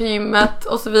 jobbar, går till gymmet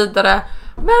och så vidare.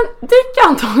 Men dricker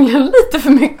antagligen lite för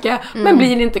mycket. Men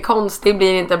blir inte konstig,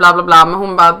 blir inte bla bla bla. Men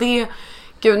hon bara,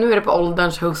 gud nu är det på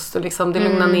ålderns höst och liksom det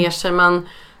lugnar ner sig. Men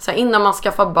så här, innan man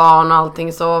skaffar barn och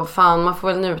allting så fan, man får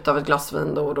väl njuta av ett glas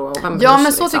vin då och då. Ja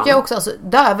men så tycker jag också. Alltså,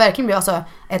 där verkligen blir alltså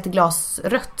ett glas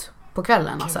rött på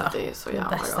kvällen. Alltså. Det är så jävla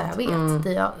bästa gott.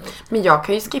 jag vet. Men jag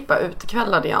kan ju skippa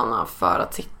utekvällar, Diana, för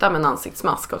att sitta med en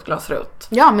ansiktsmask och ett glas rött.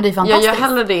 Ja men det är fantastiskt. Jag gör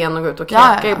hellre det än att gå ut och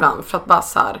kräka ibland. För att bara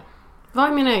så här, vad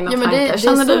är mina egna tankar?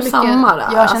 Känner du samma där?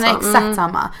 Jag känner exakt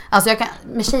samma. Alltså jag kan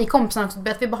med tjejkompisarna också,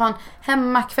 att vi bara har en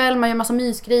hemmakväll, man gör massa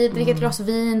mysgrejer, dricker ett glas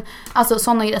vin, alltså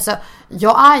sådana grejer. Alltså,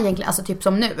 jag är egentligen, alltså typ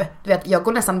som nu, du vet, jag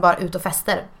går nästan bara ut och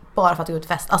fester bara för att gå ut och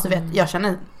fest. Alltså du vet, jag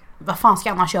känner, vad fan ska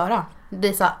jag annars köra? Det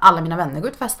är så här, alla mina vänner går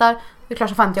ut och festar. Det är klart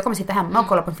så fan inte jag kommer sitta hemma och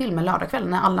kolla på en film en lördagkväll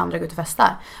när alla andra går ut och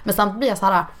festar. Men samtidigt blir jag så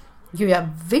här, gud jag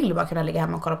vill bara kunna ligga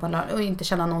hemma och kolla på en lördag och inte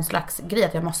känna någon slags grej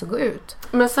att jag måste gå ut.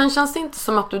 Men sen känns det inte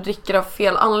som att du dricker av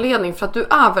fel anledning, för att du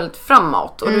är väldigt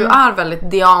framåt och du är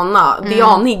väldigt Dianig.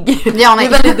 Du är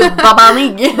väldigt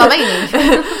babanig.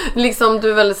 Liksom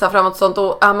du är väldigt så här framåt sånt,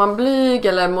 och är man blyg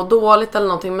eller mår dåligt eller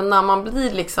någonting, men när man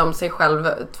blir liksom sig själv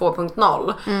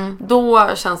 2.0 då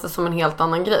känns det som en helt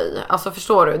annan grej. Alltså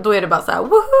förstår du? Då är det bara så här,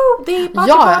 woho, det är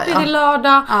party, det är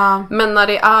lördag. Men när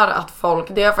det är att folk,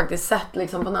 det har jag faktiskt sett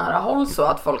liksom på nära håll, så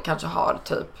att folk kanske har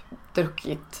typ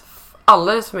druckit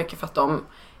alldeles för mycket för att de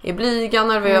är blyga,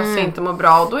 nervösa, inte mår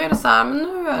bra, och då är det så här, men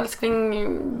nu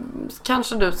älskling,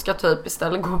 kanske du ska typ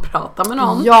istället gå och prata med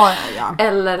någon.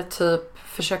 Eller typ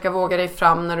försöka våga dig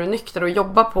fram när du är nykter och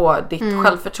jobba på ditt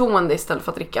självförtroende istället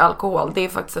för att dricka alkohol. Det är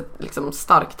faktiskt ett liksom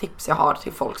starkt tips jag har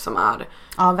till folk som är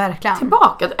verkligen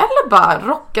tillbaka, eller bara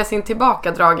rocka sin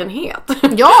tillbakadragenhet.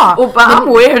 Ja. Och bara,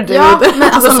 I'm weird dude. Ja,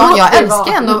 men alltså jag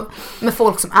älskar ändå med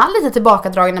folk som är lite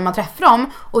tillbakadragna när man träffar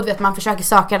dem, och du vet, man försöker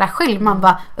söka det där själv, man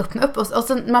bara öppnar upp och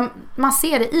sen man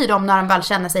ser det i dem när de väl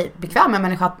känner sig bekväma med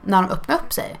människa, när de öppnar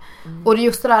upp sig. Och det är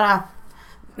just det där,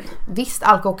 visst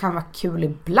alkohol kan vara kul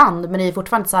ibland, men det är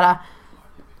fortfarande så här,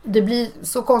 det blir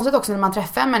så konstigt också när man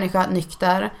träffar en människa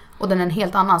nykter och den är en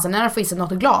helt annan. Sen när den får i sig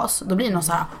något glas, då blir det något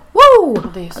så här,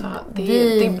 wow! Det är så,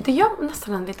 det gör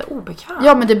nästan en lite obekväm.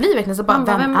 Ja, men det blir verkligen så bara,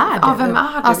 vem är du? Ja, vem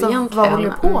är du alltså, egentligen? Vad håller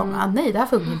du på med? Nej, det här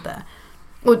funkar inte.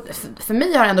 Och för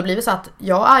mig har det ändå blivit så att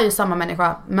jag är ju samma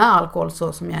människa med alkohol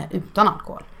så som jag är utan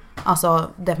alkohol. Alltså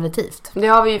definitivt. Det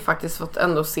har vi ju faktiskt fått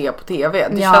ändå se på tv.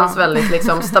 Det känns väldigt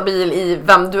liksom stabil i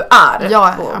vem du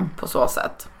är på så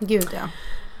sätt. Gud, ja.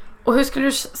 Och hur skulle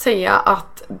du säga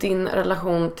att din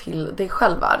relation till dig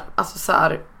själv är? Alltså så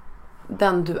här,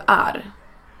 den du är.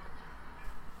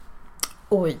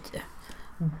 Oj.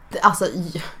 Alltså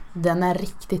den är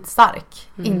riktigt stark.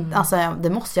 Alltså det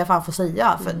måste jag fan få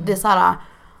säga. För det är så här,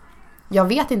 jag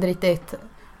vet inte riktigt,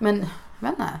 men jag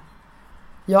vet inte.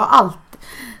 Jag har alltid,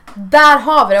 där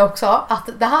har vi det också, att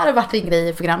det här har varit en grej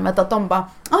i programmet, att de bara,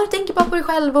 du tänker bara på dig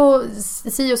själv och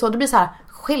si och så. Det blir så här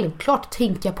självklart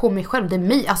tänker jag på mig själv. Det är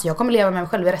mig. Alltså jag kommer leva med mig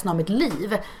själv i resten av mitt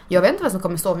liv. Jag vet inte vem som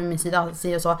kommer stå vid min sida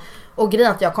och så. Och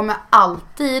grejen är att jag kommer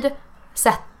alltid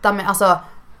sätta mig, alltså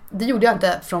det gjorde jag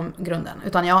inte från grunden,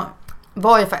 utan jag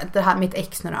var ju det här mitt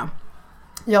ex nu då.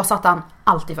 Jag satte han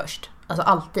alltid först. Alltså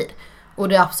alltid. Och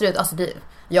det är absolut, alltså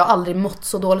jag har aldrig mått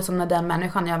så dåligt som när den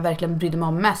människan jag verkligen brydde mig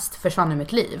om mest försvann i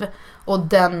mitt liv. Och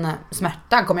den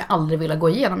smärtan kommer jag aldrig vilja gå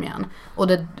igenom igen. Och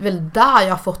det är väl där jag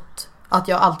har fått att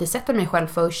jag alltid sätter mig själv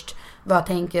först, vad jag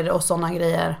tänker och sådana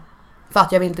grejer. För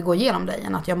att jag vill inte gå igenom det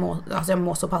igen. Att jag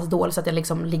mår så pass dåligt så att jag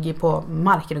liksom ligger på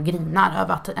marken och grinar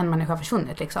över att en människa har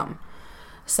försvunnit liksom.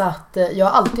 Så att jag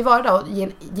har alltid varit där, och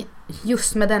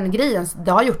just med den grejen,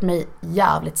 det har gjort mig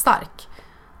jävligt stark.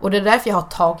 Och det är därför jag har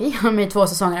tagit igenom mig 2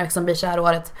 säsonger av Ex on the Beach det här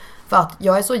året. För att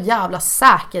jag är så jävla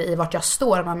säker i vart jag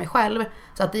står med mig själv.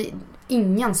 Så att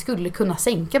ingen skulle kunna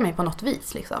sänka mig på något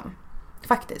vis liksom.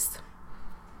 Faktiskt.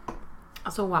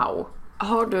 Alltså wow.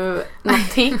 Har du något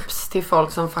tips till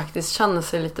folk som faktiskt känner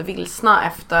sig lite vilsna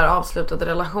efter avslutade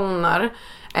relationer?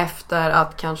 Efter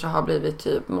att kanske ha blivit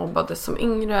typ mobbade som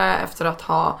yngre, efter att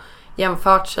ha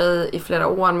jämfört sig i flera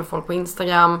år med folk på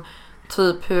Instagram.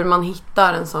 Typ hur man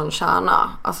hittar en sån kärna.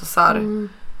 Alltså så här,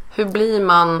 hur blir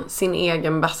man sin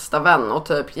egen bästa vän och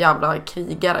typ jävla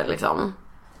krigare liksom?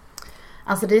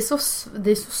 Alltså det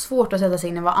är så svårt att sätta sig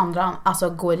in i vad andra alltså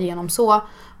går igenom så.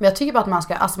 Men jag tycker bara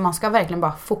att man ska verkligen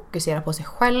bara fokusera på sig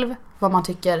själv. Vad man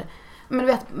tycker, men du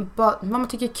vet, vad man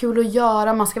tycker är kul att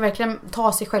göra. Man ska verkligen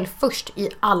ta sig själv först i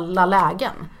alla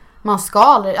lägen. Man ska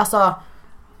aldrig, alltså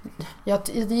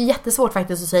det är jättesvårt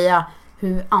faktiskt att säga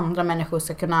hur andra människor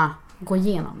ska kunna gå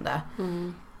igenom det.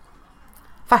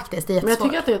 Faktiskt, det är jättesvårt. Men jag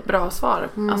tycker att det är ett bra svar.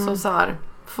 Alltså så här,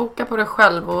 foka på dig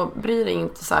själv och bry dig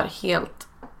inte så här helt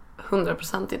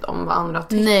 100% om vad andra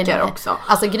tycker. Nej. Också.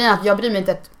 Alltså grejen är att jag bryr mig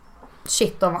inte ett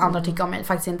shit om vad andra tycker om mig.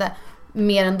 Faktiskt inte.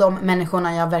 Mer än de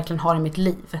människorna jag verkligen har i mitt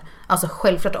liv. Alltså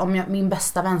självklart om min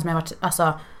bästa vän som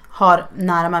jag har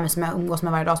nära med mig, som jag umgås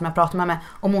med varje dag, som jag pratar med,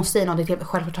 om hon säger någonting till,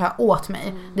 självklart tar jag åt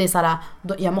mig. Det är så här,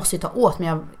 jag måste ju ta åt mig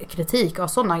av kritik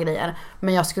och sådana grejer.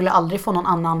 Men jag skulle aldrig få någon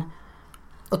annan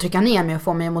att trycka ner mig och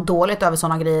få mig att må dåligt över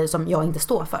sådana grejer som jag inte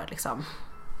står för liksom.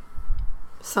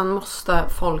 Sen måste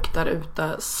folk där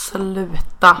ute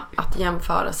sluta att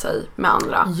jämföra sig med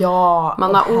andra. Ja,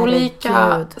 man har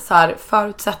olika så här,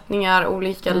 förutsättningar,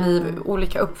 olika liv,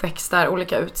 olika uppväxter,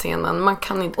 olika utseenden. Man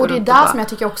kan inte. Och det är där som jag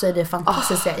tycker också är det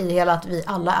fantastiska i hela, att vi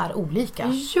alla är olika.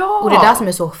 Ja. Och det är där som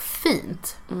är så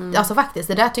fint. Alltså faktiskt,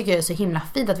 det där tycker jag är så himla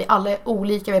fint, att vi alla är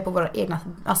olika, vi är på våra egna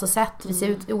sätt, vi ser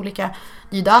ut olika.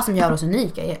 Det är ju där som gör oss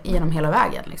unika genom hela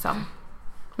vägen liksom.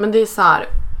 Men det är så här,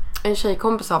 en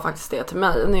tjejkompis sa faktiskt det till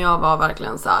mig när jag var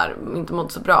verkligen så här, inte mådde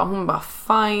så bra. Hon bara,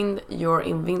 find your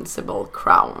invincible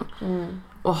crown.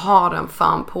 Och ha den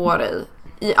fan på dig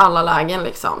i alla lägen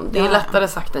liksom. Det är lättare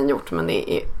sagt än gjort, men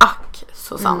det är ack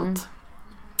så sant.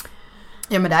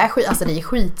 Ja, men det är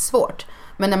skitsvårt.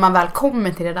 Men när man väl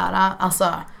kommer till det där,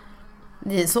 alltså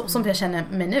det är så som jag känner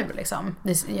mig nu liksom.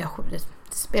 Det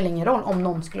spelar ingen roll om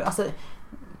någon skulle, alltså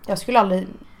jag skulle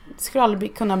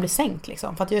aldrig kunna bli sänkt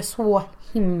liksom, för att jag är så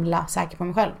himla säker på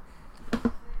mig själv.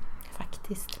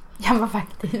 Faktiskt. Ja, men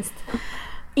faktiskt.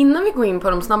 Innan vi går in på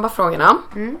de snabba frågorna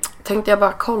tänkte jag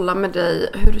bara kolla med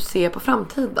dig hur du ser på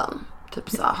framtiden. Typ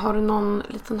så här, har du någon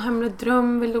liten hemlig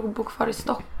dröm? Vill du bo kvar i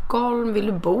Stockholm? Vill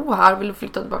du bo här? Vill du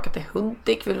flytta tillbaka till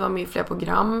Hudik? Vill du vara med i fler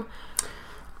program?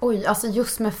 Oj, alltså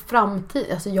just med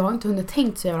framtid, alltså jag har inte hunnit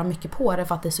tänkt så jävla mycket på det,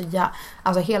 för att det är så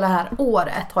alltså hela det här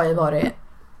året har ju varit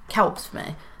kaos för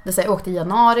mig. Jag åkte i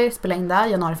januari, spelade in där,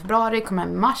 januari, februari, kom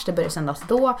hem i mars, det började sändas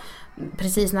då.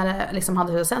 Precis när det liksom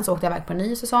hade sen så åkte jag iväg på en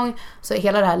ny säsong. Så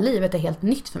hela det här livet är helt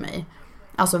nytt för mig.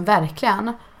 Alltså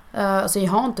verkligen. Så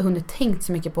jag har inte hunnit tänkt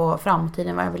så mycket på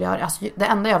framtiden, vad jag vill göra. Alltså, det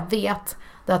enda jag vet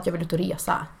är att jag vill ut och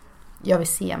resa. Jag vill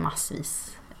se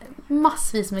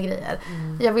massvis med grejer.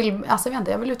 Jag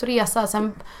vill ut och resa.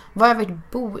 Sen var jag vill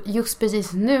bo just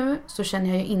precis nu, så känner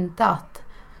jag ju inte att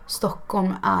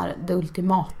Stockholm är det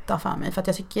ultimata för mig. För att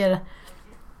jag tycker,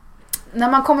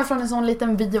 när man kommer från en sån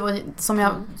liten by, som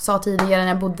jag sa tidigare, när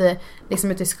jag bodde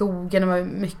liksom ute i skogen, det var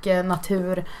mycket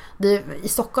natur. I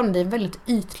Stockholm, det är väldigt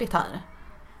ytligt här.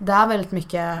 Det är väldigt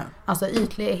mycket alltså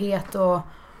ytlighet, och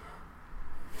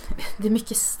det är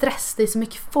mycket stress, det är så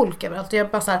mycket folk överallt. Och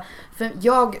jag bara så här, för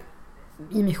jag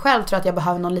i mig själv tror att jag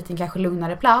behöver någon liten kanske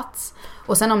lugnare plats.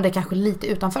 Och sen om det är kanske lite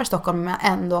utanför Stockholm, men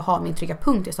ändå ha min trygga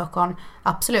punkt i Stockholm,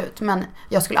 absolut. Men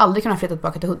jag skulle aldrig kunna flytta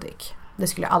tillbaka till Hudik. Det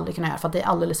skulle jag aldrig kunna göra, för att det är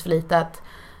alldeles för litet.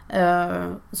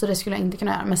 Så det skulle jag inte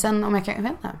kunna göra. Men sen om jag kan, jag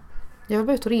vet inte, jag vill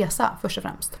bara ut och resa först och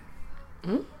främst.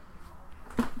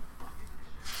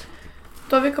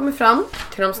 då har vi kommit fram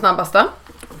till de snabbaste.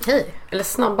 Okej. Eller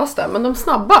snabbaste, men de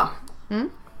snabba.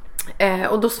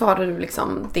 Och då svarar du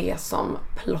liksom det som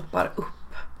ploppar upp.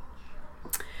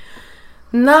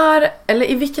 När, eller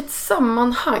i vilket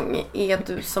sammanhang är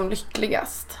du som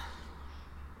lyckligast?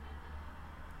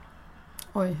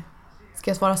 Oj. Ska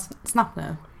jag svara snabbt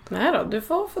nu? Nej då, du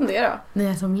får fundera. Ni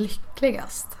är som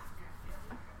lyckligast.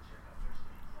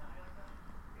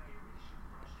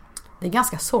 Det är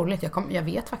ganska sorgligt. Jag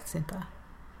vet faktiskt inte.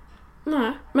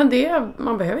 Nej, men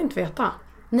man behöver inte veta.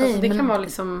 Nej, alltså, det men kan vara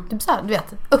liksom... Typ såhär, du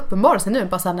vet, uppenbarelsen nu.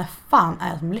 Bara såhär, när fan är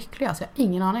jag som lyckligast? Jag har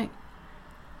ingen aning.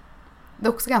 Det är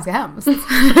också ganska hemskt.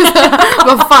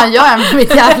 Vad fan gör jag med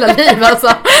mitt jävla liv alltså?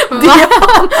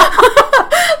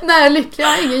 Nej, lycklig, jag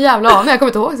har ingen jävla aning. Jag kommer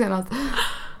inte ihåg senast.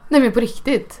 Nej, men på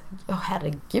riktigt. Ja,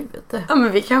 herregud. Ja,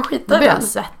 men vi kan skita i börjar den.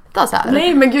 svettas här.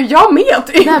 Nej, men gud, jag med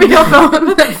typ. Nej, men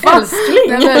älskling.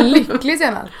 Nej, men lycklig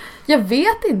senast. Jag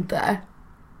vet inte.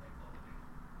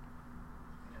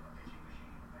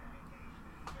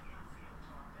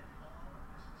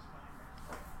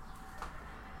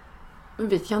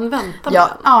 Vi kan vänta med Ja,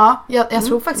 den. ja, jag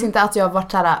tror faktiskt inte att jag har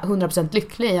varit så här 100%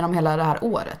 lycklig genom hela det här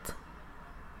året.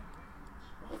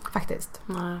 Faktiskt.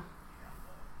 Nej.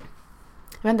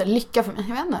 Jag vet inte, lycka för mig,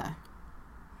 jag vet inte.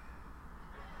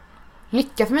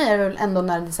 Lycka för mig är väl ändå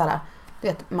när det är så här, du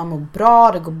vet, man mår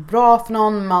bra, det går bra för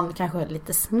någon, man kanske är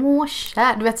lite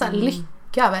småkär, du vet så här,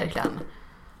 lycka verkligen.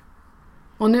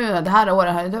 Och nu, det här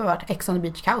året har det varit Ex on the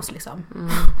Beach kaos liksom.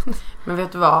 Men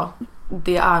vet du vad?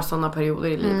 Det är sådana perioder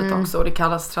i livet också. Och det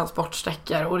kallas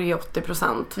transportsträckor. Och det är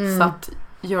 80%. Så att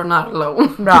you're not alone.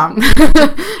 Bra.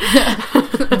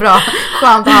 Bra.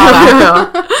 Skönt att höra. Ja.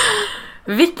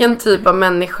 Vilken typ av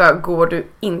människa går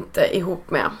du inte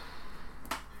ihop med?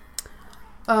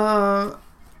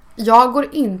 Jag går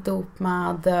inte ihop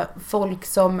med folk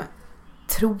som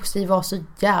tror sig vara så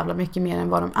jävla mycket mer än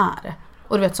vad de är.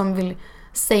 Och du vet, som vill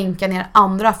sänka ner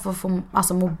andra för att få,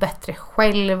 alltså, må bättre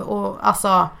själv. Och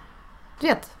alltså, du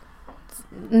vet,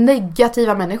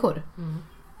 negativa människor.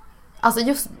 Alltså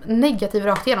just negativ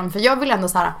rakt igenom. För jag vill ändå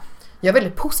så här, jag är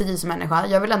väldigt positiv som människa.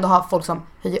 Jag vill ändå ha folk som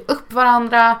höjer upp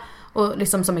varandra och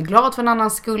liksom som är glad för en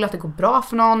annans skull, att det går bra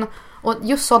för någon. Och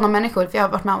just sådana människor, för jag har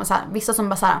varit med om så här, vissa som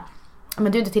bara så här,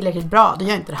 men du är inte tillräckligt bra, du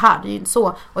gör inte det här, du är inte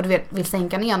så, och du vill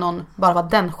sänka ner någon bara för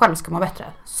att den själv ska må bättre.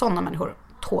 Sådana människor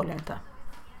tål jag inte.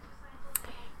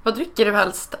 Vad dricker du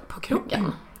helst på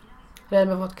krogen? Red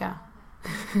Bull vodka.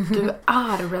 Du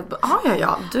är Red Bull.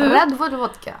 Ja. Du... Red Bull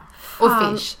vodka. Och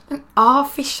fish. Ja,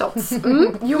 fish shots.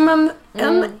 Jo, men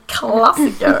en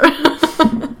klassiker.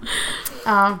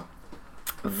 Ja.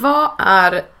 Vad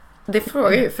är... Det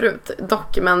frågar jag ju förut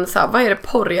dock, men så här, vad är det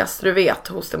porrigaste du vet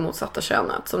hos det motsatta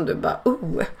könet som du bara,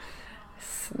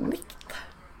 snyggt.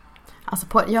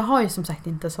 Alltså jag har ju som sagt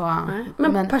inte så... Nej,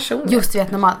 men personligt. Just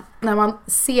vet, när man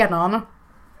ser någon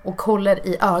och kollar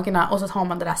i ögonen och så har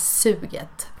man det där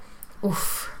suget.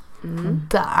 Uff.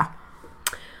 Där.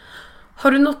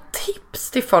 Har du något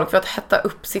tips till folk för att hetta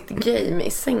upp sitt game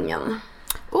i sängen?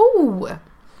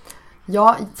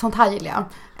 Ja, sånt här gillar jag.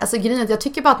 Alltså grejen är att jag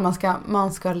tycker bara att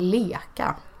man ska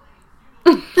leka.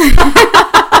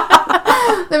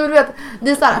 Nej, men du vet,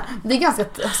 det är så här, det är ganska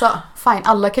alltså, fine,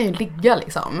 alla kan ju ligga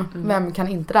liksom. Vem kan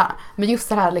inte det? Men just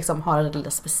det här liksom har det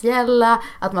lite speciella,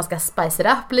 att man ska spice it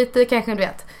up lite kanske, du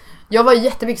vet. Jag var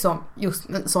jättemycket som just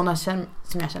sådana som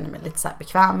jag känner mig lite så här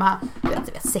bekväm med. Du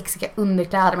vet, sexiga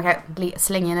underkläder, man kan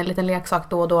slänga in en liten leksak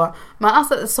då och då. Men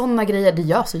alltså sådana grejer, det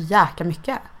gör så jäkla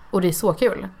mycket. Och det är så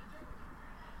kul.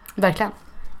 Verkligen.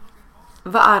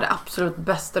 Vad är det absolut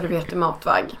bästa du vet i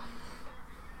matväg?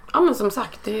 Ja, men som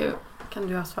sagt, det kan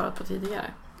du ha svarat på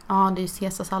tidigare. Ja, det är ju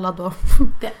caesarsallad då.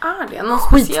 Det är det. Någon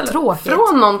speciell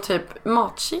från någon typ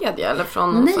matkedja eller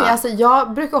från någon. Nej, alltså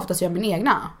jag brukar oftast göra min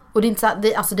egna. Och det är inte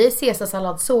så, det är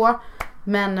caesarsallad så,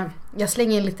 men jag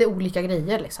slänger in lite olika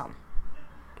grejer liksom.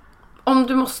 Om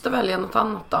du måste välja något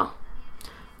annat då?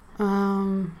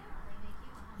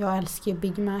 Jag älskar ju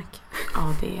Big Mac.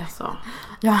 Ja, det är så.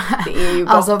 Ja, det är ju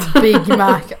gott. Alltså Big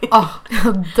Mac, jag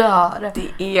dör.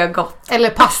 Det är gott. Eller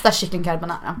pasta chicken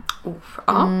carbonara.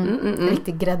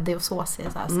 Riktigt gräddig och såsig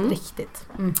så här, riktigt.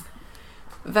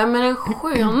 Vem är den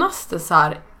skönaste så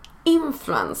här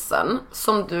influencern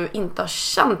som du inte har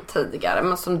känt tidigare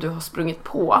men som du har sprungit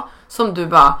på, som du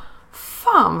bara,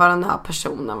 fan vad den här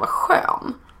personen var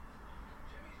skön?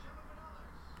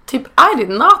 Typ, I did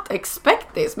not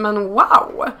expect this, men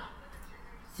wow.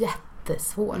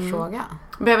 Jättesvår fråga.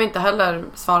 Behöver inte heller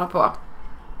svara på.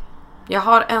 Jag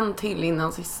har en till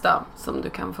innan sista som du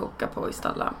kan foka på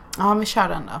istället. Ja, vi kör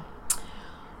den då.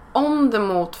 Om det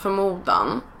mot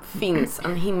förmodan finns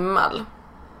en himmel,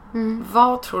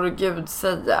 vad tror du Gud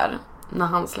säger när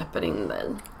han släpper in dig?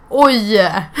 Oj!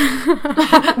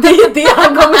 Det är det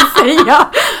han kommer säga.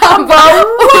 Han bara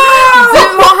Du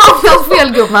har hamnat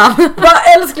fel, gumman. bara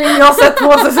älskling, jag har sett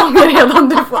 2 säsonger redan.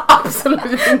 Du får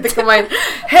absolut inte komma in.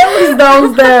 Hell is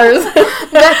downstairs.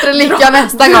 Bättre lycka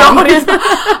nästa gång.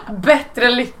 Bättre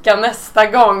lycka nästa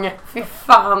gång. Fy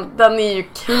fan, den är ju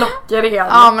klockren.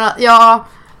 Ja, men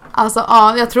alltså,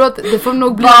 jag tror att det får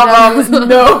nog bli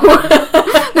no.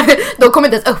 De kommer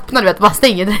inte ens öppna, du vet, bara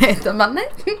stänger direkt. Och bara,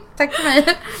 nej, tack för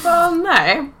mig.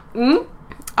 Nej.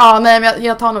 Ja, nej, men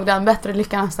jag tar nog den, bättre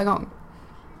lycka nästa gång.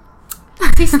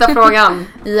 Sista frågan.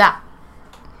 Ja.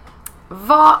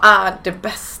 Vad är det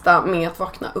bästa med att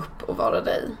vakna upp och vara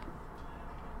dig?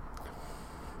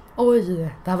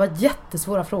 Oj, det här var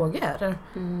jättesvåra frågor.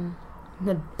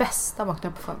 Det bästa vakna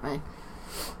upp för mig.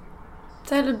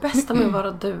 Det är det bästa med att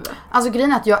vara du. Alltså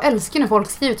grejen är att jag älskar när folk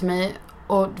skriver till mig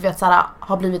och du vet såhär,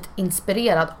 har blivit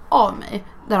inspirerad av mig.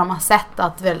 Där de har sett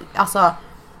att väl, alltså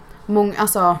många,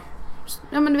 alltså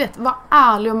ja men du vet, var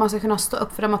ärlig och man ska kunna stå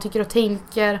upp för det man tycker och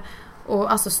tänker.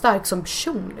 Och alltså stark som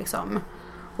person liksom.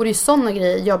 Och det är sådana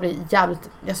grejer jag blir jävligt,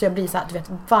 alltså jag blir så här, du vet,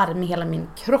 varm i hela min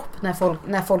kropp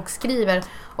när folk skriver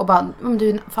och bara, om du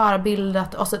är en förebild,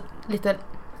 och så lite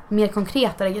mer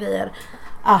konkretare grejer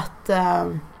att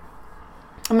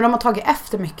men de har tagit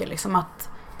efter mycket liksom, att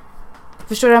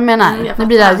förstår du vad jag menar? Nu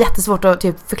blir det jättesvårt att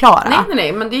typ förklara.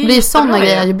 Nej, men det är ju sådana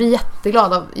grejer. Jag blir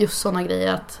jätteglad av just sådana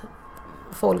grejer, att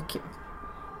folk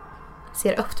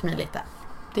ser upp till mig lite.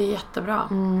 Det är jättebra.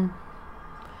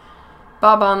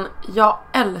 Baban, jag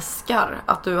älskar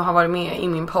att du har varit med i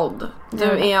min podd.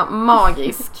 Du är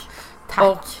magisk. Tack.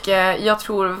 Och jag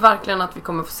tror verkligen att vi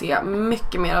kommer få se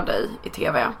mycket mer av dig i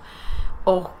tv.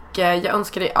 Och jag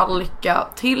önskar dig all lycka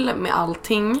till med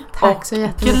allting. Tack så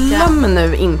jättemycket. Glöm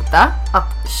nu inte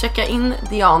att checka in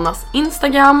Dianas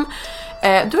Instagram.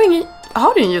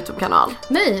 Har du en YouTube-kanal?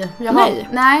 Nej,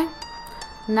 Nej.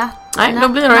 Nej, då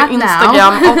blir det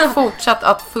Instagram och fortsätt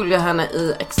att följa henne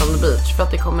i Ex on the Beach, för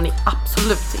att det kommer ni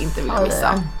absolut inte vilja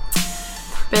missa.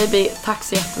 Baby, tack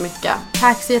så jättemycket.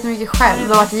 Tack så jättemycket själv.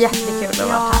 Det har varit jättekul att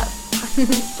vara här. Tack så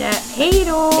mycket. Hej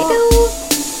då!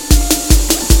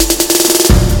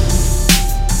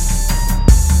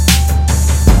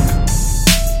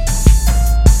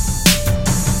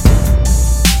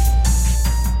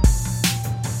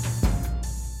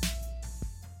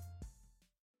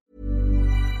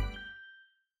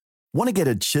 Want to get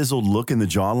a chiseled look in the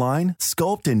jawline?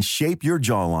 Sculpt and shape your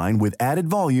jawline with added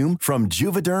volume from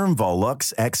Juvederm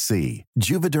Volux XC.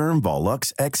 Juvederm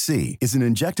Volux XC is an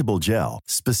injectable gel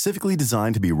specifically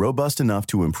designed to be robust enough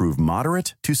to improve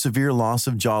moderate to severe loss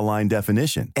of jawline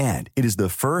definition. And it is the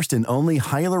first and only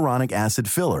hyaluronic acid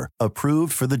filler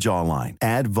approved for the jawline.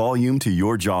 Add volume to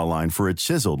your jawline for a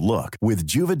chiseled look with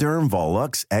Juvederm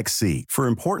Volux XC. For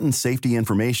important safety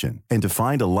information and to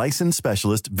find a licensed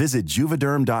specialist, visit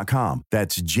Juvederm.com.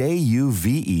 That's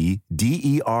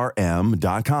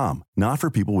JUVEDERM.com. Not for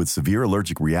people with severe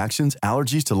allergic reactions,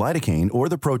 allergies to lidocaine, or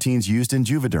the proteins used in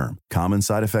Juvederm. Common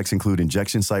side effects include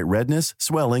injection site redness,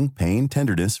 swelling, pain,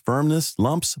 tenderness, firmness,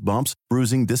 lumps, bumps,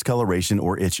 bruising, discoloration,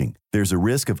 or itching. There's a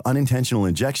risk of unintentional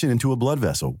injection into a blood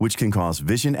vessel, which can cause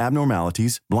vision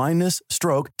abnormalities, blindness,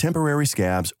 stroke, temporary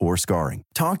scabs, or scarring.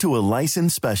 Talk to a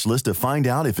licensed specialist to find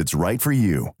out if it's right for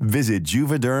you. Visit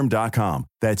Juvederm.com.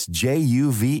 That's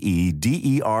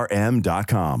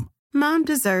JUVEDERM.com. Mom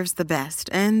deserves the best,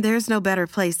 and there's no better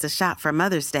place to shop for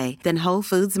Mother's Day than Whole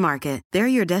Foods Market. They're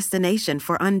your destination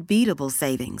for unbeatable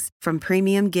savings, from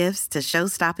premium gifts to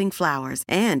show-stopping flowers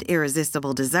and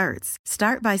irresistible desserts.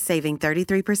 Start by saving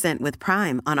 33% with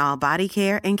Prime on all body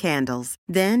care and candles.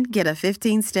 Then get a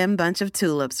 15-stem bunch of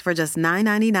tulips for just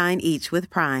 $9.99 each with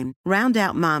Prime. Round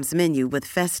out Mom's menu with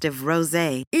festive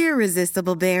rosé,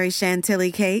 irresistible berry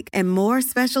chantilly cake, and more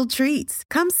special treats.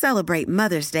 Come celebrate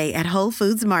Mother's Day at Whole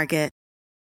Foods Market.